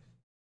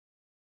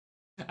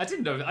 I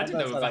didn't know That's a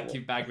how that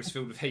vacuum bag was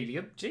filled with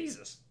helium.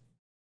 Jesus.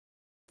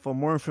 For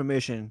more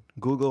information,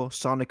 Google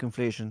Sonic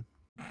inflation.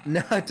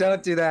 No,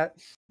 don't do that.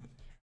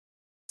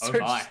 Oh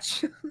my.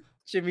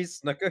 Jimmy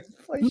Snooker.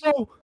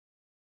 No!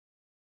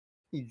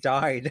 He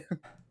died.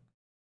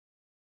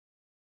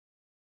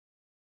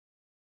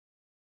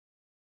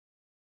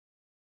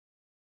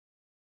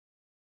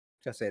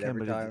 Just say it Can't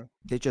every believe time.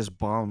 They just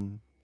bombed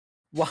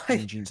Why?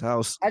 Eugene's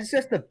house. I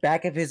just the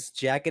back of his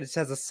jacket. It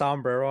says a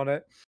sombrero on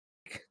it.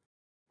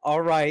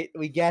 All right,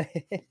 we get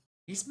it.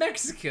 He's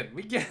Mexican.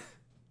 We get.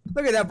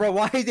 Look at that, bro.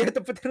 Why did you have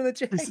to put that on the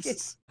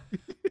jacket?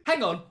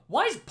 Hang on,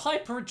 why is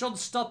Piper and John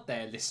Studd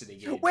there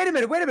listening in? Wait a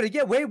minute.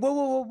 Yeah, wait,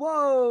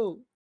 whoa.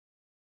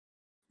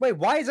 Wait,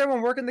 why is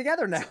everyone working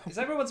together now? Is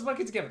everyone's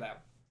working together now?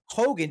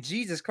 Hogan,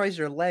 Jesus Christ,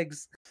 your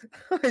legs.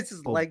 Is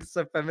his legs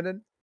so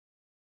feminine?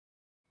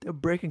 They're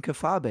breaking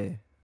Kafabe.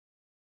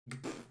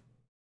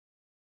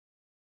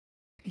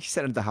 He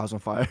setting the house on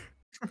fire.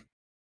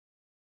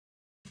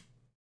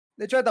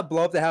 They tried to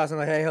blow up the house and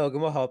like, hey,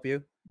 Hogan, we'll help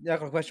you. You're not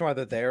gonna question why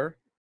they're there.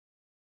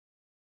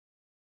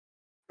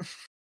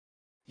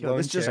 Yo,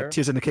 this is just like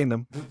Tears in the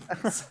Kingdom.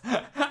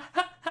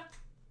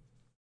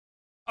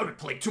 I've been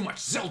playing too much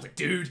Zelda,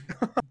 dude.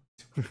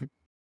 I'm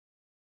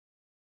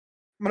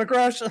gonna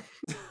crash.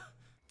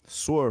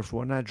 Swerve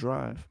when I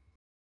drive.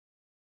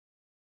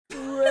 They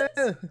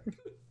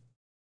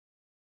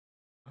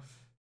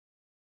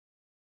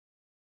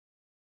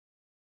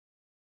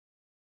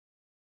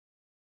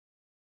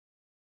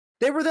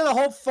were there the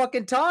whole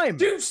fucking time.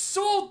 You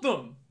saw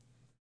them.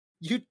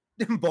 You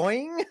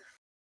boing?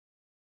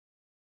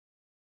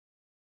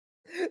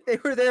 They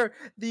were there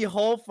the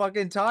whole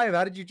fucking time.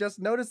 How did you just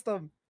notice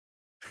them?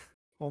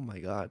 Oh my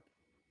god.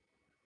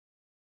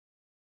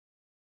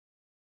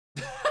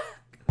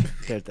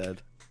 They're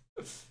dead.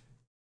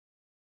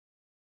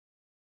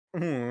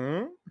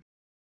 Hmm.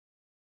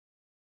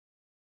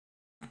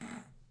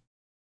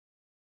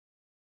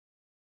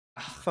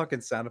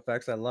 Fucking sound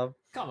effects, I love.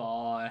 Come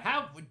on,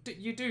 how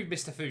you do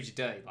Mr. Fuji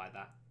dirty like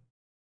that?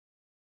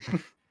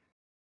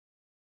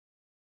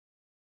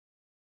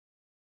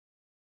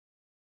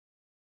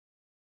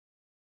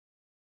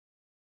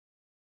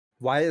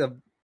 Why the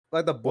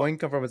boing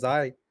come from his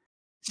eye?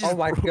 Oh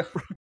my god.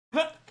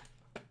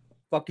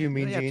 Fuck you,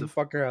 Mean Gene.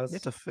 Fuck your house. You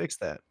have to fix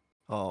that.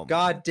 Oh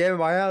God damn it,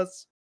 my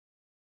house.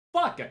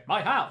 Fuck it,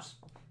 my house.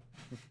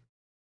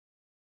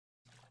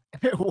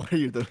 What are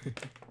you doing?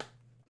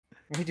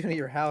 What are you doing at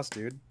your house,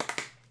 dude?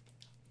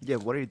 Yeah,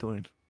 what are you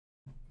doing?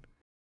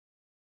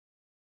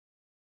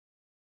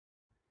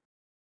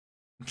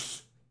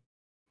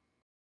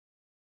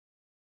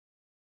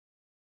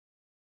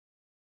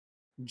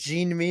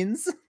 Gene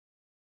means?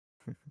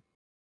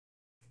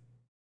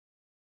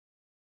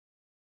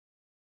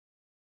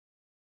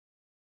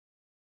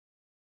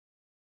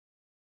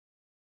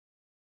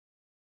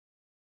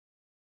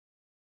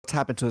 What's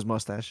happened to his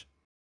mustache?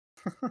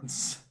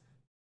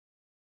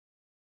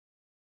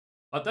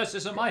 But this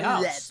isn't my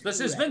house. This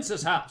is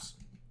Vince's house.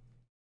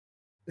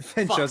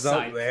 Vince shows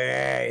up.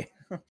 Hey.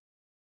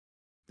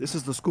 This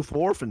is the school for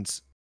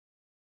orphans.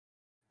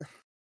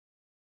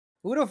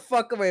 Who the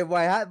fuck? Wait,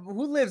 why?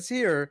 Who lives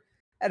here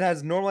and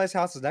has normalized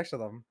houses next to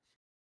them?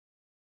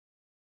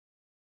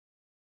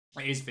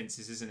 It is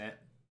Vince's, isn't it?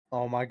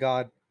 Oh my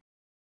god.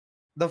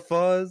 The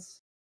fuzz.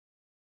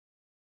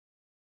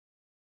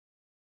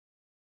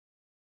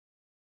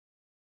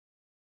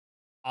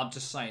 I'm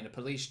just saying, a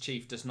police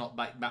chief does not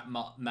make that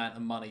amount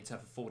of money to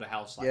afford a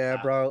house like that.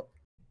 Yeah, bro.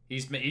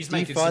 He's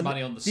making some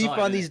money on the side.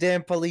 Defund these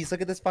damn police.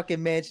 Look at this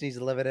fucking mansion he's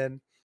living in.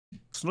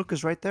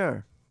 Snooker's right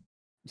there.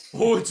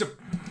 Oh, it's a...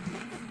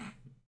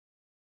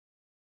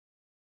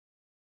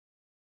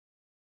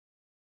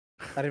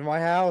 Not in my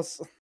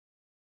house.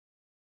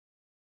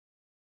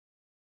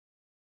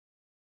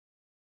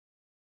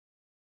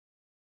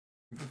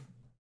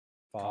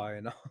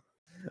 Fine.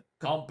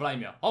 Can't blame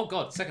you. Oh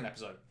god, second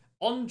episode.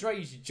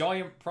 Andre's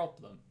giant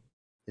problem.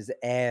 His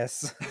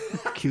ass.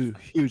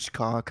 Huge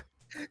cock.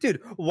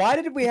 Dude, why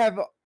did we have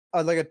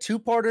like a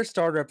two-parter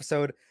starter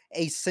episode,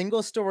 a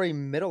single story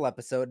middle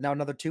episode, now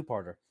another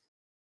two-parter?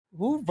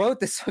 Who wrote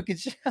this fucking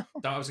show?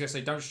 I was gonna say,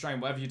 don't strain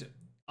whatever you do.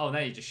 Oh, now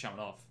you're just showing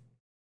off.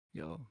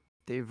 Yo,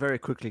 they very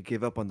quickly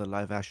gave up on the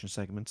live action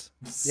segments.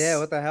 Yeah,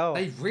 what the hell?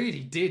 They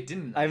really did,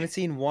 didn't they? I haven't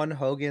seen one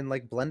Hogan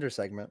like Blender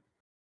segment.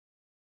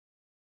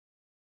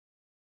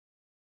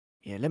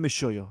 Yeah, let me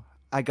show you.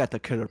 I got the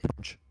killer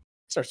punch.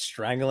 Start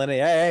strangling it.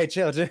 Hey,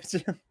 chill.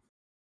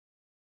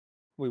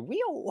 We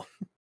will.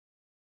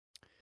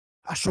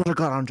 I swear to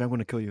God, Andre, I'm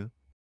gonna kill you.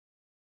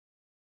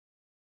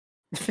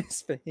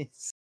 His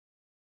face.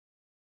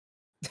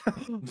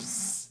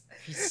 Still...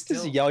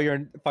 Just yell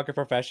your fucking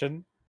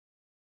profession.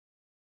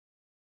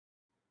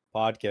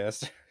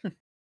 Podcast.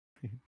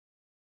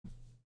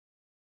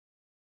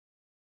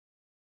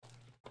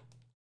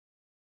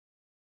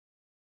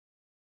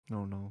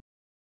 No.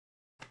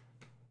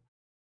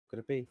 Could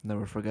it be?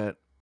 Never forget.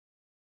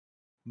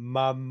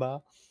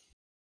 Mama.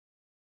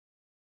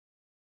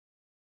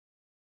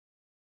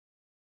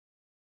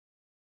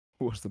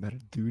 What's the matter,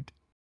 dude?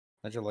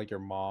 Don't you like your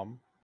mom?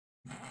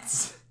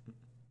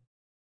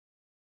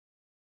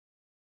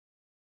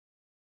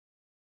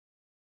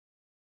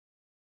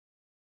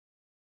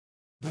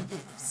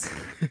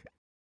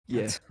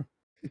 Yeah. That's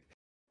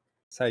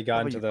how you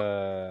got into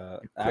the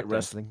quit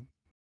wrestling.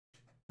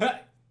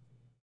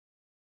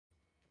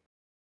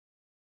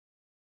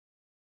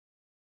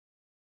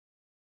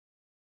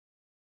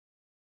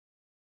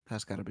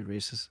 That's gotta be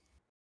racist.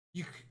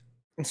 You...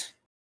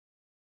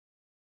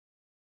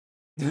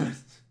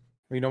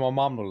 You know my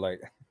mom look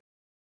like.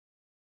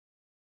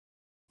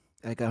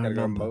 I got her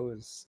number.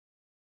 Moe's.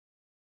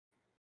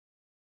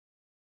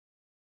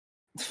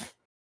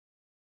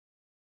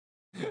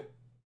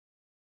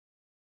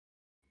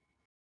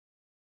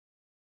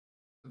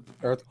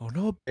 Earth. Oh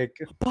no, You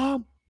a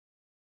bomb!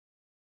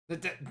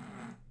 didn't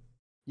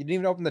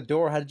even open the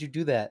door. How did you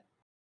do that?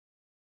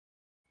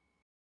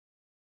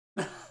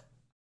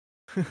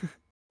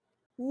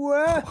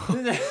 What?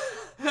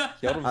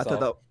 Killed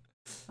himself.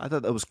 I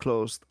thought that was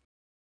closed.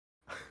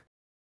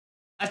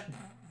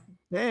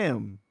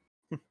 Damn.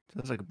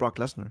 That's like Brock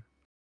Lesnar.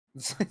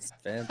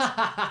 Fans.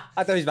 I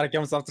thought he was about to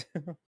kill himself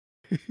too.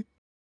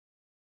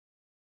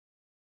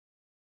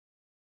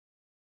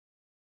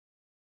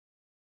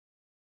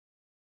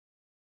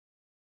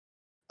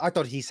 I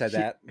thought he said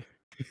that.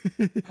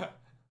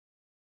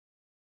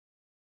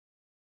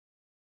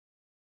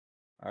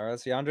 All right,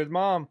 let's see Andre's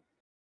mom.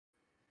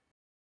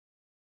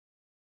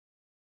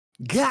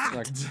 Gacked!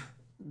 Like,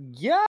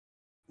 yeah.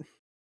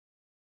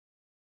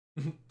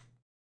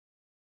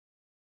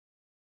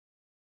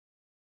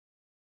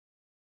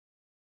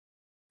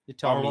 You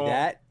told me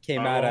that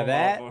came out of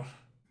that.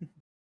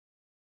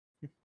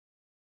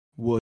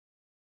 What?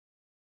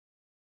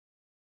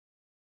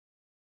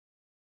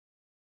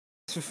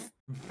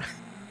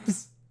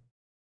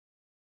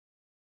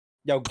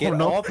 Yo, get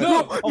no. off!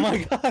 No! Oh my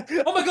god!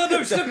 Oh my god,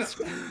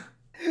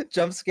 no!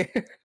 Jump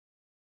scare!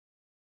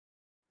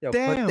 Yo,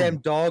 Damn. put them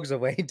dogs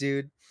away,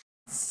 dude.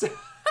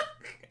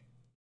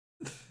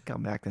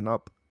 Got me acting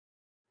up.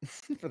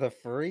 For the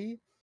free?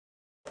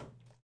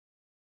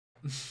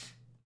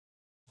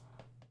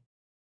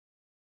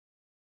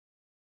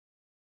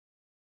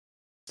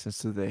 Since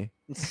today.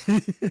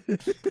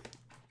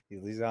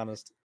 He's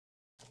honest.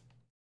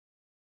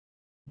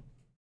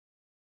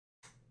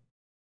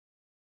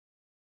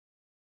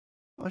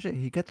 Oh shit,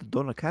 he got the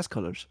donut cast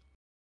colors.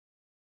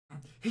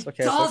 He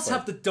Okay, does so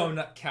have the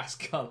donut cast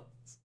colours.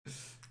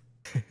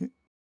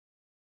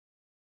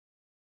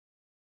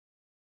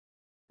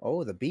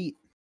 Oh, the beat.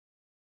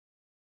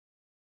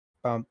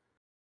 But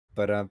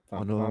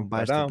Oh no,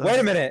 bites the wait a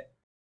dust. minute.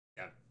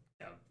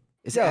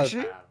 Is Yo, it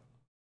actually?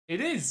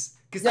 It is,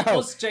 because that Yo,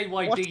 was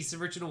JYD's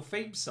original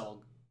theme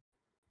song.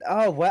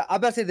 Oh well, I'm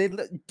about to say they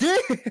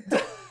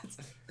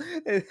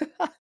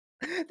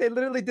they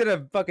literally did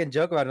a fucking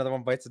joke about another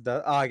one bites the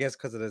dust. Oh, I guess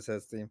because it is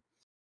his theme.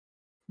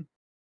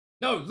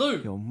 No,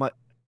 Lou. Yo, my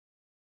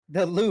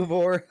The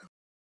Louvor.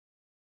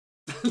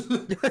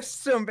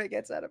 So big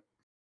gets at him.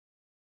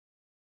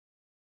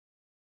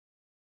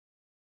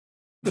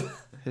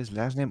 his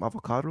last name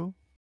avocado?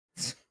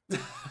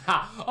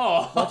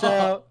 Oh, Watch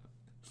out.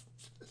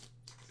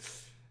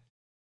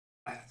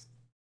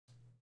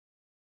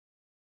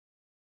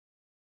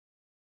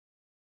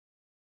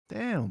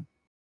 Damn.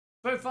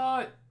 Food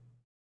fight.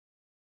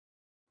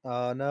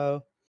 Oh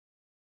no.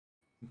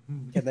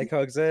 Can they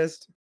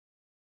coexist?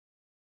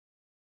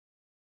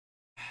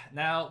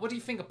 Now, what do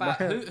you think about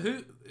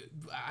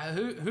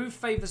who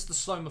favors the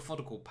slow,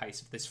 methodical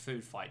pace of this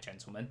food fight,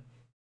 gentlemen?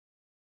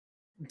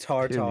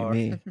 Clearly Tartar.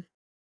 me.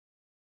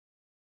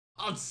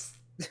 Oh,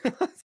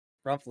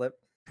 Front flip.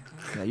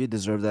 Yeah, you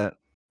deserve that.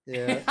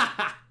 Yeah.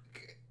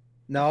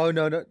 No.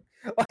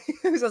 He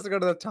has to go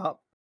to the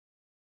top.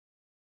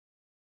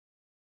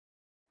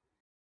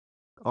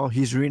 Oh,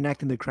 he's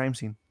reenacting the crime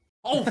scene.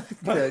 oh,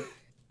 Good.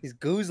 He's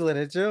goozling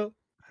it, Joe.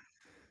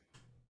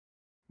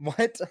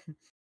 What?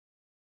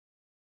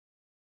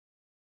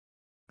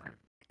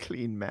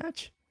 Clean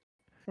match.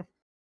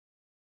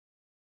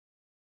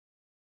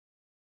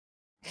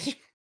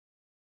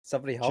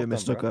 Somebody help Jim them,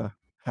 bro. Stuka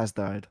has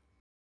died.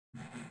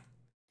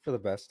 For the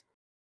best.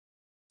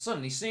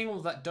 Suddenly, seeing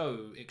all that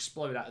dough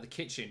explode out of the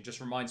kitchen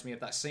just reminds me of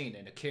that scene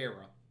in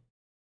Akira.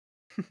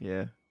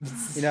 Yeah.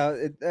 You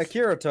know,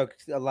 Akira took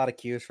a lot of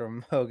cues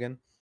from Hogan.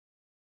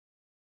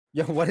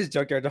 Yo, what is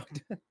Junkyard Dog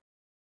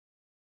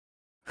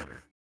doing?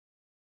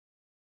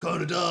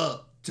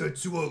 Canada,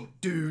 Tetsuo,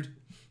 dude.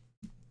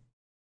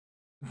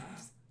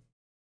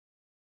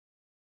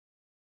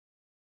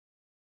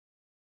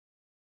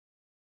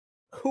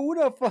 Who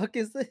the fuck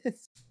is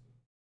this?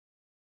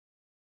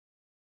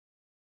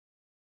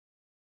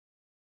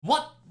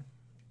 What?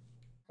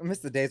 I miss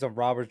the days when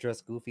Robert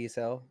dressed goofy as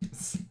hell.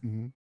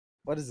 Mm-hmm.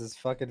 What is this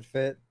fucking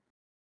fit?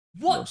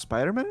 What?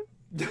 Spider-Man?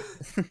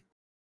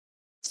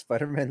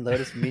 Spider-Man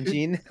Lotus Mean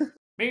Gene?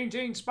 Mean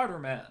Gene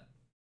Spider-Man.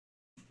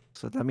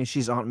 So that means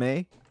she's Aunt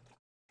May?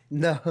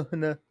 No.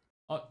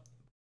 Uh,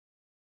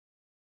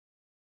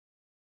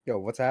 Yo,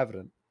 what's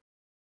happening?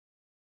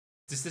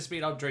 does this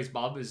mean Andre's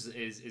mum is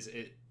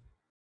it?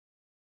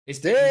 Is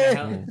Damn. beating the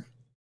hell?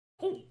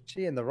 Oh.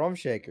 She in the rum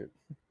shaker.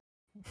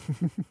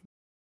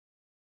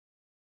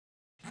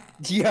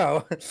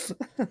 Yo.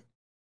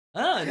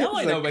 Ah, now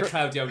I It's know like where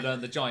Claudio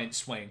learned the giant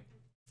swing.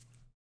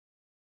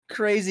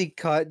 Crazy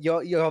cut. Yo,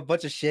 a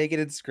bunch of shaking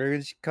and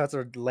screaming. She cuts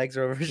her legs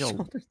over her Yo.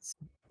 shoulders.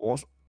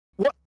 What?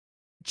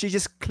 She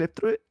just clipped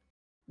through it?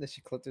 Then she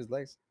clipped his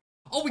legs.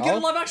 Oh, we get a Oh.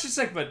 live action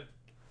segment.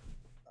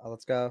 Oh,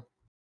 let's go.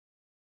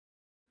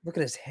 Look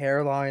at his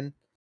hairline.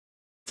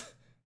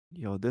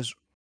 Yo, this...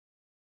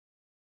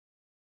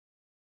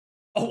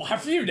 Oh,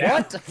 have you now?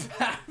 What?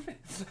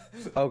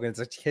 Hogan, it's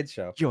a kid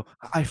show. Yo,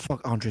 I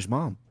fuck Andre's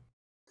mom.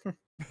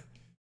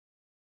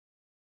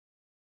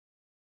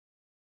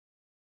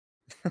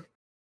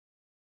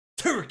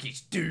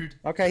 Turkish, dude.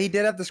 Okay, he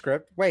did have the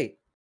script. Wait,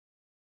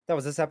 that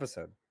was this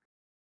episode.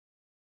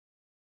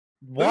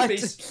 What?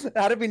 Movies.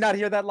 How did we not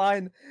hear that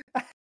line?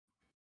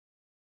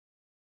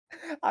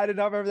 I did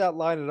not remember that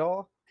line at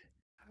all.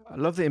 I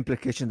love the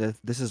implication that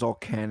this is all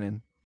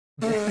canon.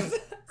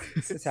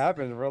 This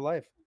happened in real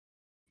life.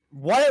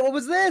 What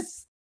was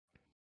this?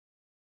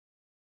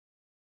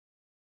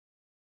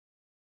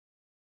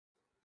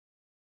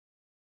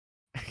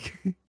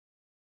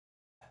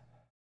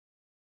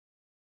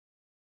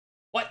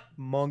 What?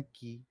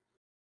 Monkey.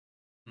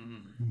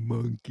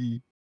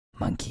 Monkey.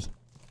 Monkey.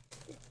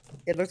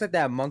 It looks like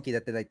that monkey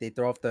that they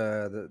throw off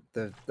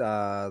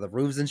the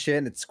roofs and shit,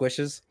 and it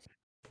squishes.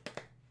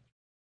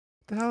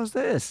 The hell is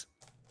this?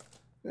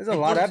 There's a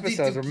lot of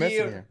episodes we're missing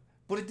here.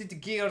 Put it into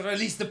gear,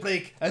 release the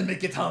brake, and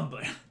make it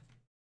humble.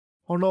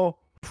 Oh no,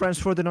 Franz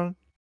Ferdinand.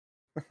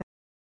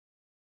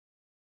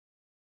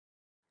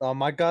 Oh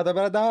my god, I'm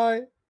gonna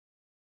die.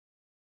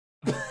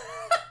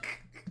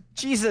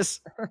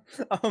 Jesus.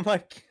 Oh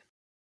my.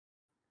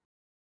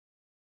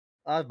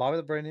 Bobby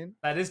the Brainian.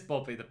 That is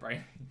Bobby the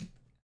Brain.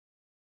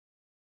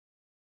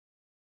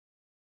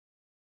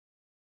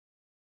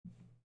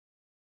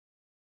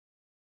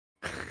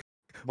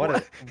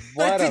 What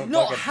that did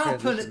not fucking happen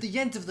transition. at the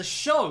end of the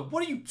show.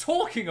 What are you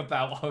talking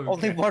about, Hogan?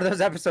 Only one of those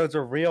episodes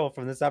are real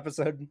from this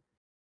episode.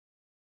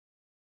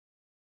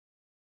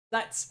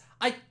 That's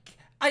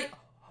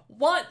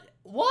what?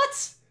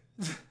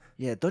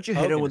 Yeah, don't you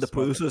hate Hogan it when is the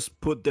smoking. producers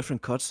put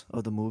different cuts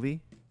of the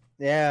movie?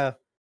 Yeah,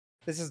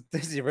 this is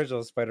the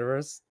original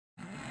Spider-Verse.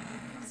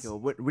 Yo,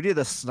 we need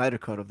a Snyder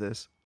cut of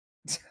this.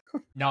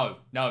 No,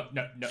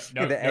 The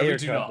we Ayer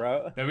do cut, not.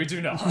 bro. No, we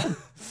do not.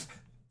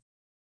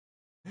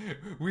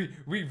 we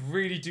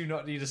really do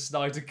not need a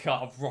Snyder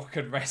cut of rock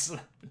and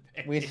wrestling.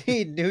 We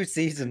need new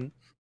season.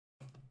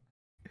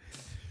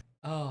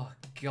 Oh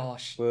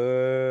gosh.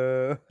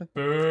 Boo.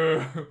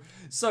 Boo.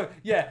 So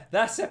yeah,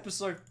 that's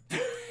episode 3.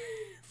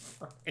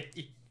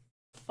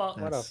 Fuck.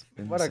 That's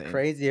What a insane.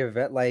 crazy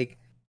event! Like,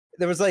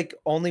 there was like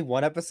only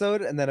one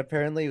episode, and then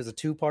apparently it was a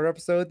 2-part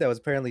episode. That was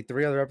apparently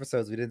 3 other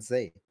episodes we didn't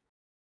see.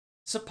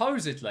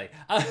 Supposedly.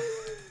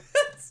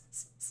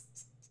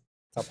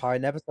 Top high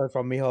an episode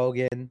from me,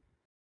 Hogan.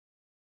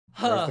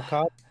 Where's the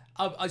cop?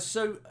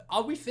 So,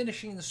 are we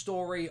finishing the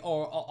story,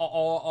 or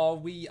are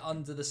we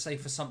under the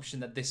safe assumption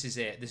that this is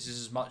it? This is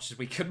as much as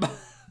we could.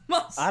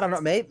 I don't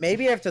know.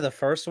 Maybe after the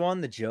first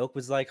one, the joke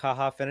was like,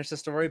 "Haha, finish the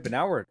story." But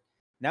now we're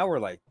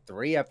like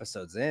 3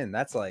 episodes in.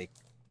 That's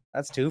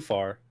too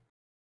far.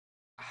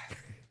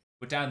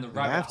 We're down the We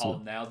rabbit have to. hole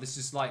now. This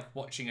is like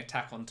watching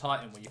Attack on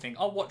Titan, where you think,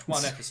 "I'll watch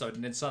one episode,"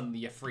 and then suddenly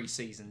you're 3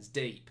 seasons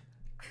deep.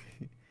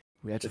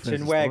 We had to The finish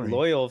the Chinwag story.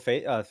 loyal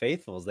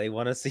faithfuls. They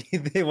want to see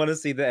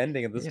the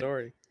ending of the Yeah.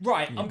 story.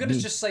 Right, I'm gonna me.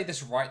 just say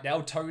this right now,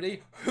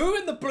 Tony. Who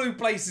in the blue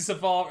places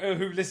of our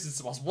who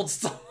listens to us wants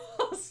to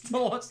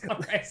watch the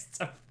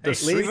rest of The it?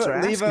 streets are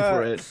asking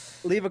for it.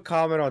 Leave a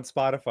comment on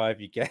Spotify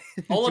if you can.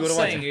 All Do I'm you wanna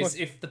watch saying it? is,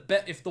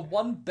 if the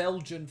one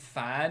Belgian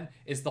fan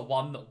is the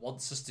one that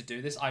wants us to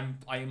do this, I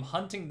am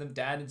hunting them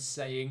down and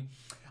saying,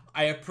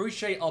 I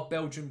appreciate our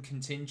Belgian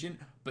contingent,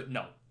 but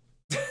no.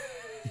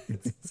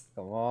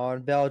 Come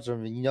on,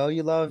 Belgium. You know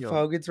you love Yo.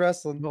 Hogan's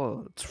wrestling.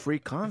 No, it's free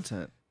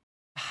content.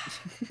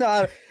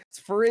 Nah, it's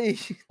free.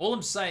 All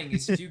I'm saying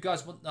is, if you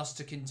guys want us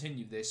to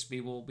continue this,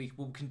 we will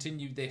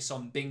continue this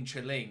on Bing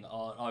Chiling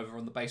over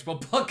on the Baseball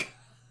Podcast.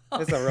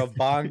 It's a real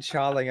bong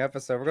challing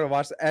episode. We're gonna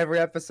watch every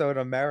episode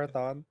on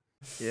marathon.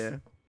 Yeah.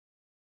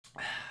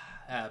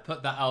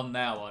 Put that on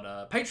now on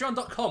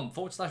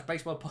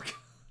patreon.com/baseball podcast.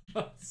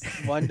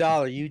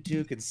 $1, you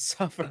too can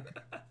suffer.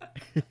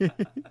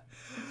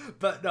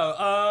 But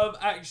no,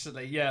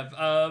 actually,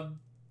 yeah.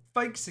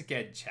 Thanks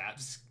again,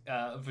 chaps,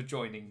 for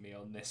joining me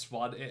on this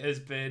one. It has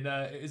been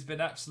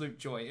absolute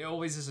joy. It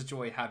always is a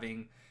joy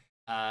having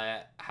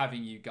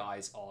you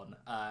guys on,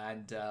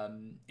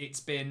 and it's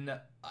been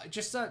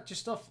just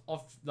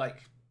off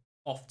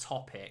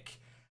topic,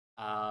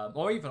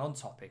 or even on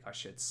topic, I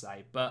should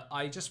say. But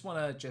I just want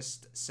to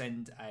just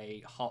send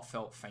a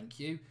heartfelt thank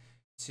you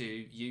to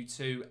you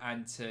two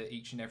and to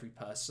each and every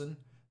person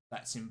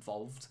that's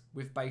involved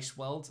with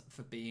BasedWorld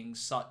for being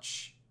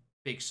such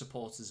big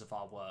supporters of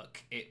our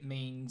work. It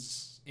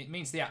means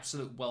the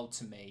absolute world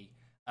to me,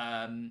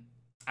 and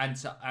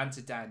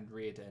to Dan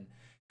Reardon,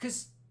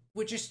 because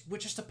we're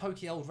just a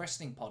pokey old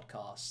wrestling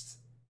podcast,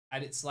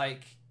 and it's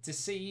like to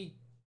see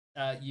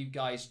you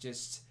guys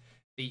just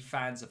be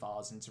fans of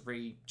ours and to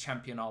really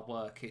champion our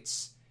work.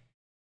 It's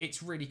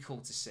really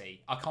cool to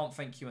see. I can't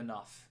thank you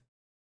enough.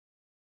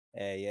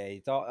 Hey,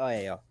 it's all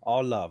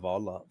love, all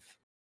love.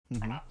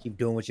 Mhm. Keep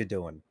doing what you're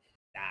doing.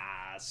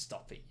 Ah,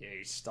 stop it,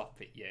 you.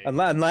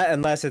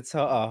 Unless it's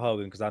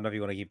Hogan, because I don't know if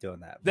you want to keep doing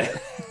that.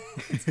 but-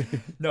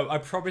 No, I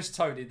promise,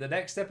 Tony, the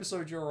next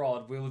episode you're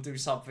on, we will do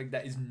something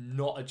that is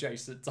not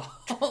adjacent to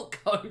Hulk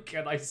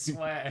Hogan, I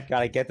swear.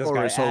 Gotta get this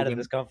Horace guy out Hogan. of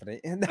this company.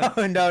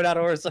 No, not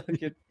Horace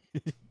Hogan.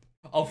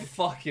 Oh,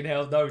 fucking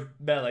hell, no,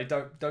 Melee,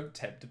 don't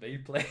tempt me,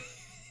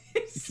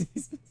 please.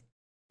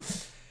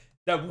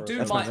 No, we'll do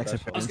That's my Mike. next I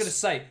was appearance. going to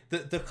say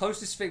the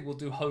closest thing we'll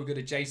do Hogan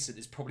adjacent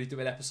is probably do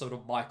an episode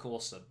of Mike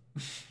Awesome.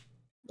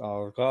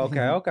 Oh,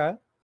 okay.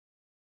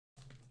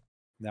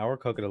 Now we're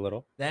cooking a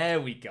little. There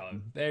we go.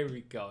 There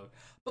we go.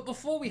 But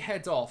before we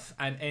head off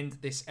and end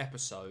this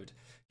episode,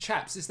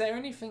 chaps, is there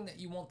anything that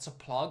you want to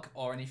plug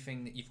or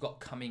anything that you've got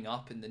coming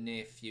up in the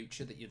near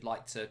future that you'd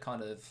like to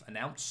kind of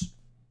announce?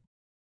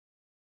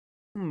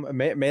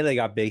 Melee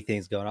got big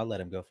things going. I'll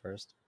let him go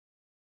first.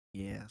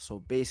 Yeah, so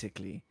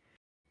basically,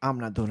 I'm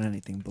not doing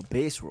anything but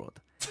BasedWorld.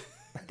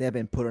 They've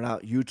been putting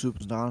out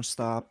YouTubes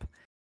nonstop,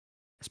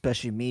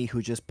 especially me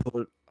who just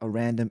put a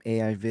random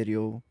AI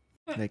video,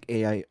 like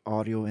AI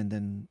audio, and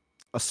then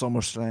a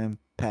SummerSlam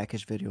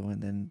package video,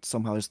 and then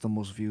somehow it's the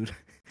most viewed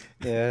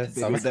Yeah,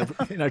 videos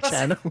ever in our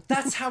channel.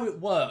 That's how it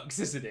works,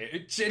 isn't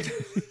it?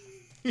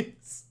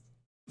 It's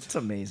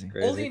amazing.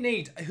 All you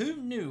need, who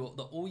knew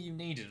that all you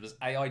needed was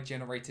AI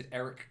generated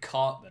Eric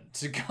Cartman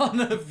to kind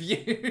of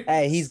view?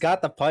 Hey, he's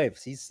got the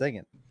pipes. He's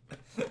singing.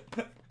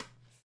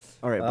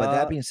 All right, but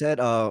that being said,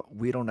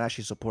 we don't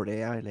actually support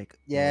AI. Like,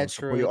 Yeah,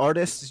 support true. your This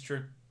artists. is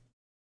true.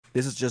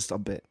 This is just a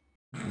bit.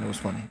 And it was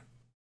funny. You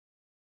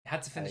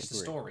had to finish the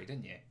agree. story,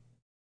 didn't you?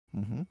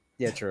 Mm-hmm.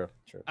 Yeah, true.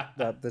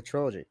 The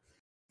trilogy.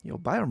 Yo,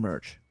 buy our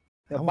merch.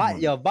 I Yo,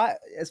 want one. buy.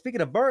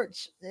 Speaking of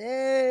merch,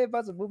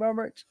 buy some Boom Hour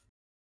merch.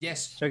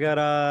 Yes. Check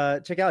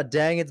out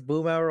Dang It's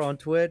Boom Hour on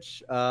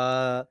Twitch.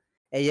 Hey,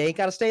 you ain't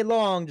gotta stay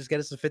long. Just get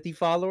us to 50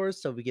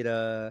 followers so we get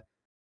it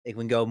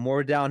can go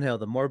more downhill.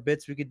 The more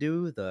bits we could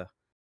do, the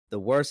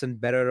worse and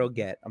better it'll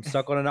get. I'm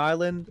stuck on an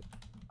island.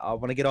 I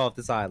want to get off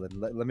this island.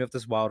 Let me off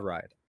this wild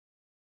ride.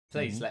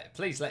 Please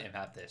let him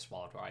have this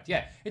wild ride.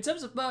 Yeah. In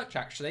terms of merch,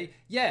 actually,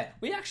 yeah,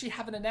 we actually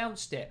haven't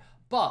announced it,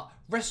 but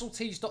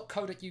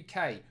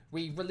WrestleTees.co.uk,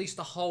 we released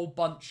a whole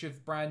bunch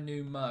of brand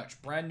new merch,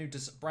 brand new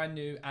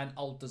and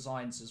old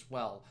designs as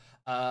well,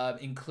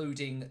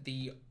 including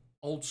the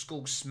old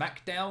school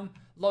SmackDown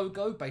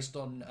logo based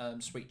on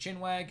Sweet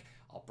Chinwag.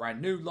 Our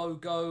brand new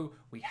logo.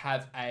 We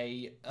have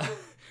a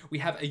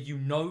You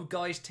Know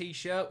Guys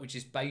t-shirt, which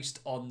is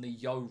based on the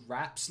Yo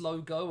Raps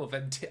logo of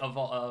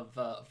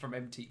from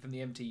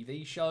the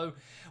MTV show.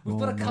 We've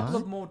got a couple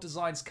of more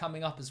designs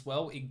coming up as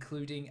well,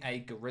 including a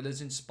Gorillas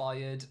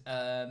inspired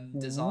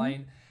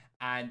design,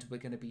 and we're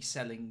going to be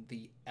selling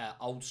the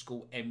old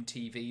school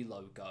MTV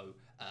logo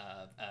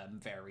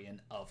variant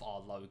of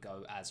our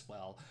logo as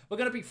well. We're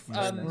going to be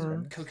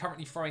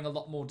currently throwing a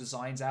lot more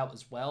designs out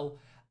as well.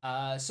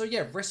 So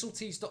yeah,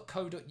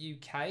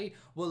 WrestleTees.co.uk.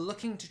 We're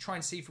looking to try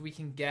and see if we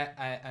can get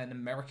an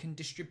American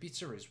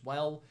distributor as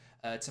well,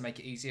 to make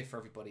it easier for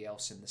everybody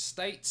else in the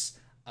States.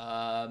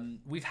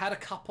 We've had a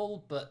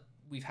couple, but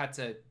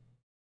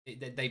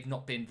they've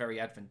not been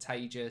very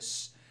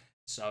advantageous,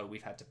 so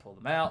we've had to pull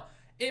them out.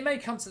 It may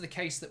come to the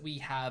case that we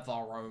have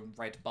our own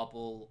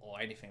Redbubble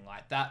or anything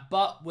like that,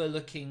 but we're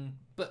looking.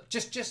 But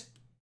just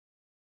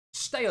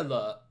stay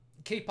alert.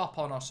 Keep up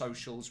on our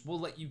socials.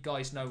 We'll let you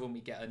guys know when we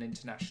get an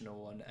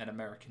international and an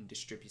American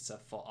distributor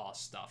for our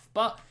stuff.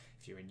 But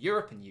if you're in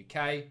Europe and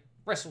UK,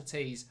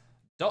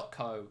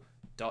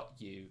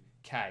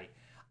 WrestleTees.co.uk.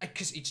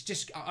 Because it's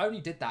just, I only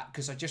did that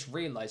because I just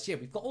realised, yeah,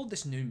 we've got all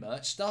this new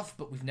merch stuff,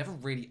 but we've never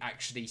really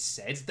actually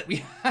said that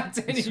we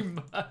had any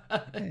merch.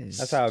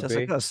 That's how it just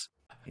be. like us.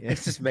 Yeah.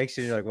 It just makes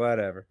you like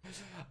whatever.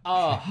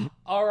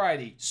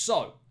 Alrighty.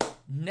 So,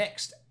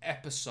 next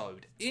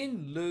episode,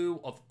 in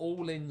lieu of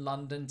All in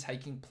London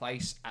taking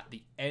place at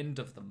the end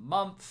of the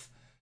month,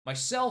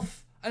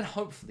 myself and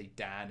hopefully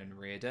Dan and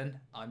Reardon,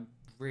 I'm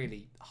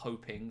really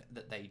hoping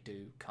that they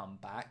do come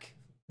back.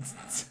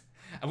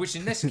 And which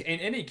in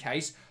any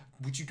case,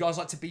 would you guys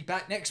like to be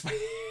back next week?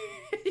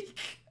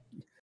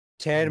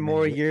 10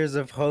 more years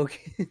of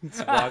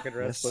Hogan's walking Yes,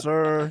 wrestling.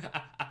 sir.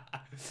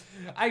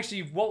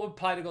 Actually, what we're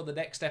planning on the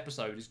next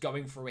episode is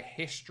going through a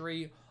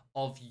history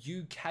of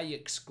UK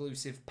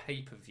exclusive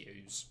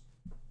pay-per-views.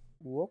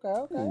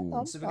 Okay.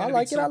 So I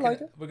like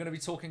it. We're going to be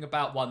talking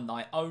about One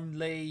Night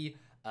Only,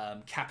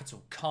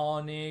 Capital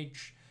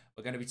Carnage.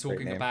 We're going to be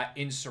talking about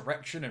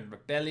Insurrection and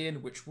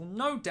Rebellion, which will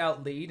no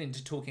doubt lead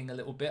into talking a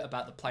little bit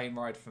about the plane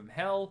ride from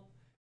hell.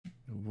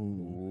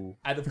 Ooh.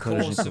 And of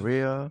Collision course,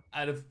 Korea.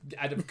 and of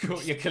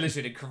course, your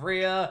Collision in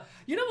Korea.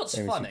 You know what's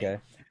funny?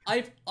 UK.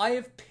 I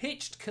have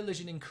pitched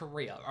Collision in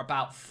Korea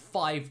about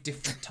 5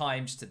 different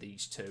times to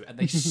these two, and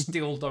they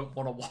still don't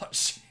want to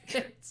watch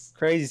it.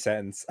 Crazy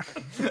sentence.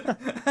 All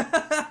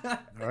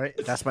right,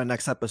 that's my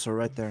next episode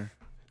right there.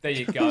 There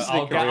you go.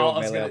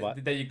 Korea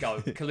There you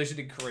go. Collision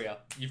in Korea.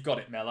 You've got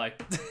it, Melee.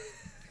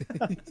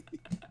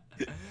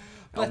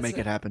 I'll make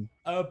it happen.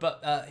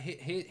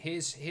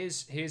 Here's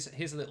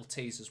a little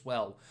tease as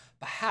well.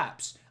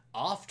 Perhaps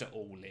after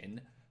All In,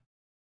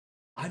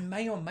 I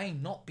may or may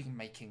not be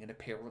making an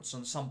appearance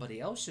on somebody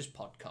else's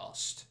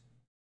podcast.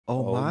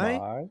 Oh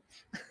my!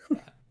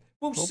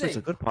 We'll Hope see. it's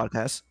a good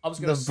podcast. I was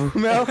going The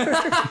Boom Hour.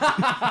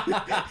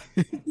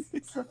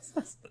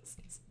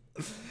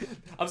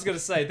 I was going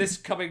to say, this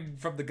coming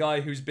from the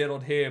guy who's been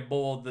on here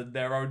more than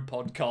their own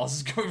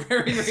podcast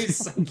very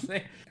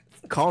recently.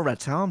 Conrad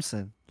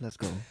Thompson. Let's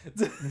go.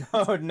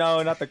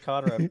 No, not the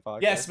Conrad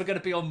podcast. Yes, we're going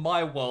to be on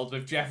My World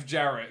with Jeff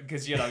Jarrett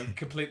because,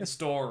 complete the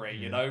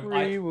story,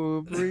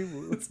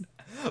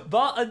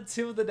 But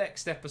until the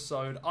next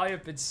episode, I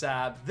have been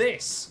Sam.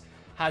 This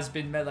has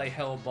been Melee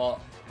Hellbot,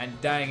 and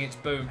dang, it's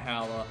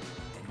Boomhowler.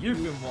 And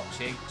you've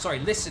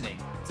been listening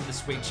to the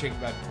Sweet Ching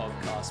Red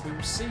podcast. We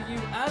will see you,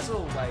 as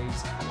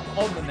always,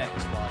 on the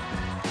next one.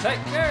 Take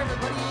care,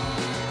 everybody.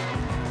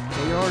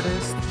 Hey,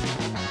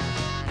 artist.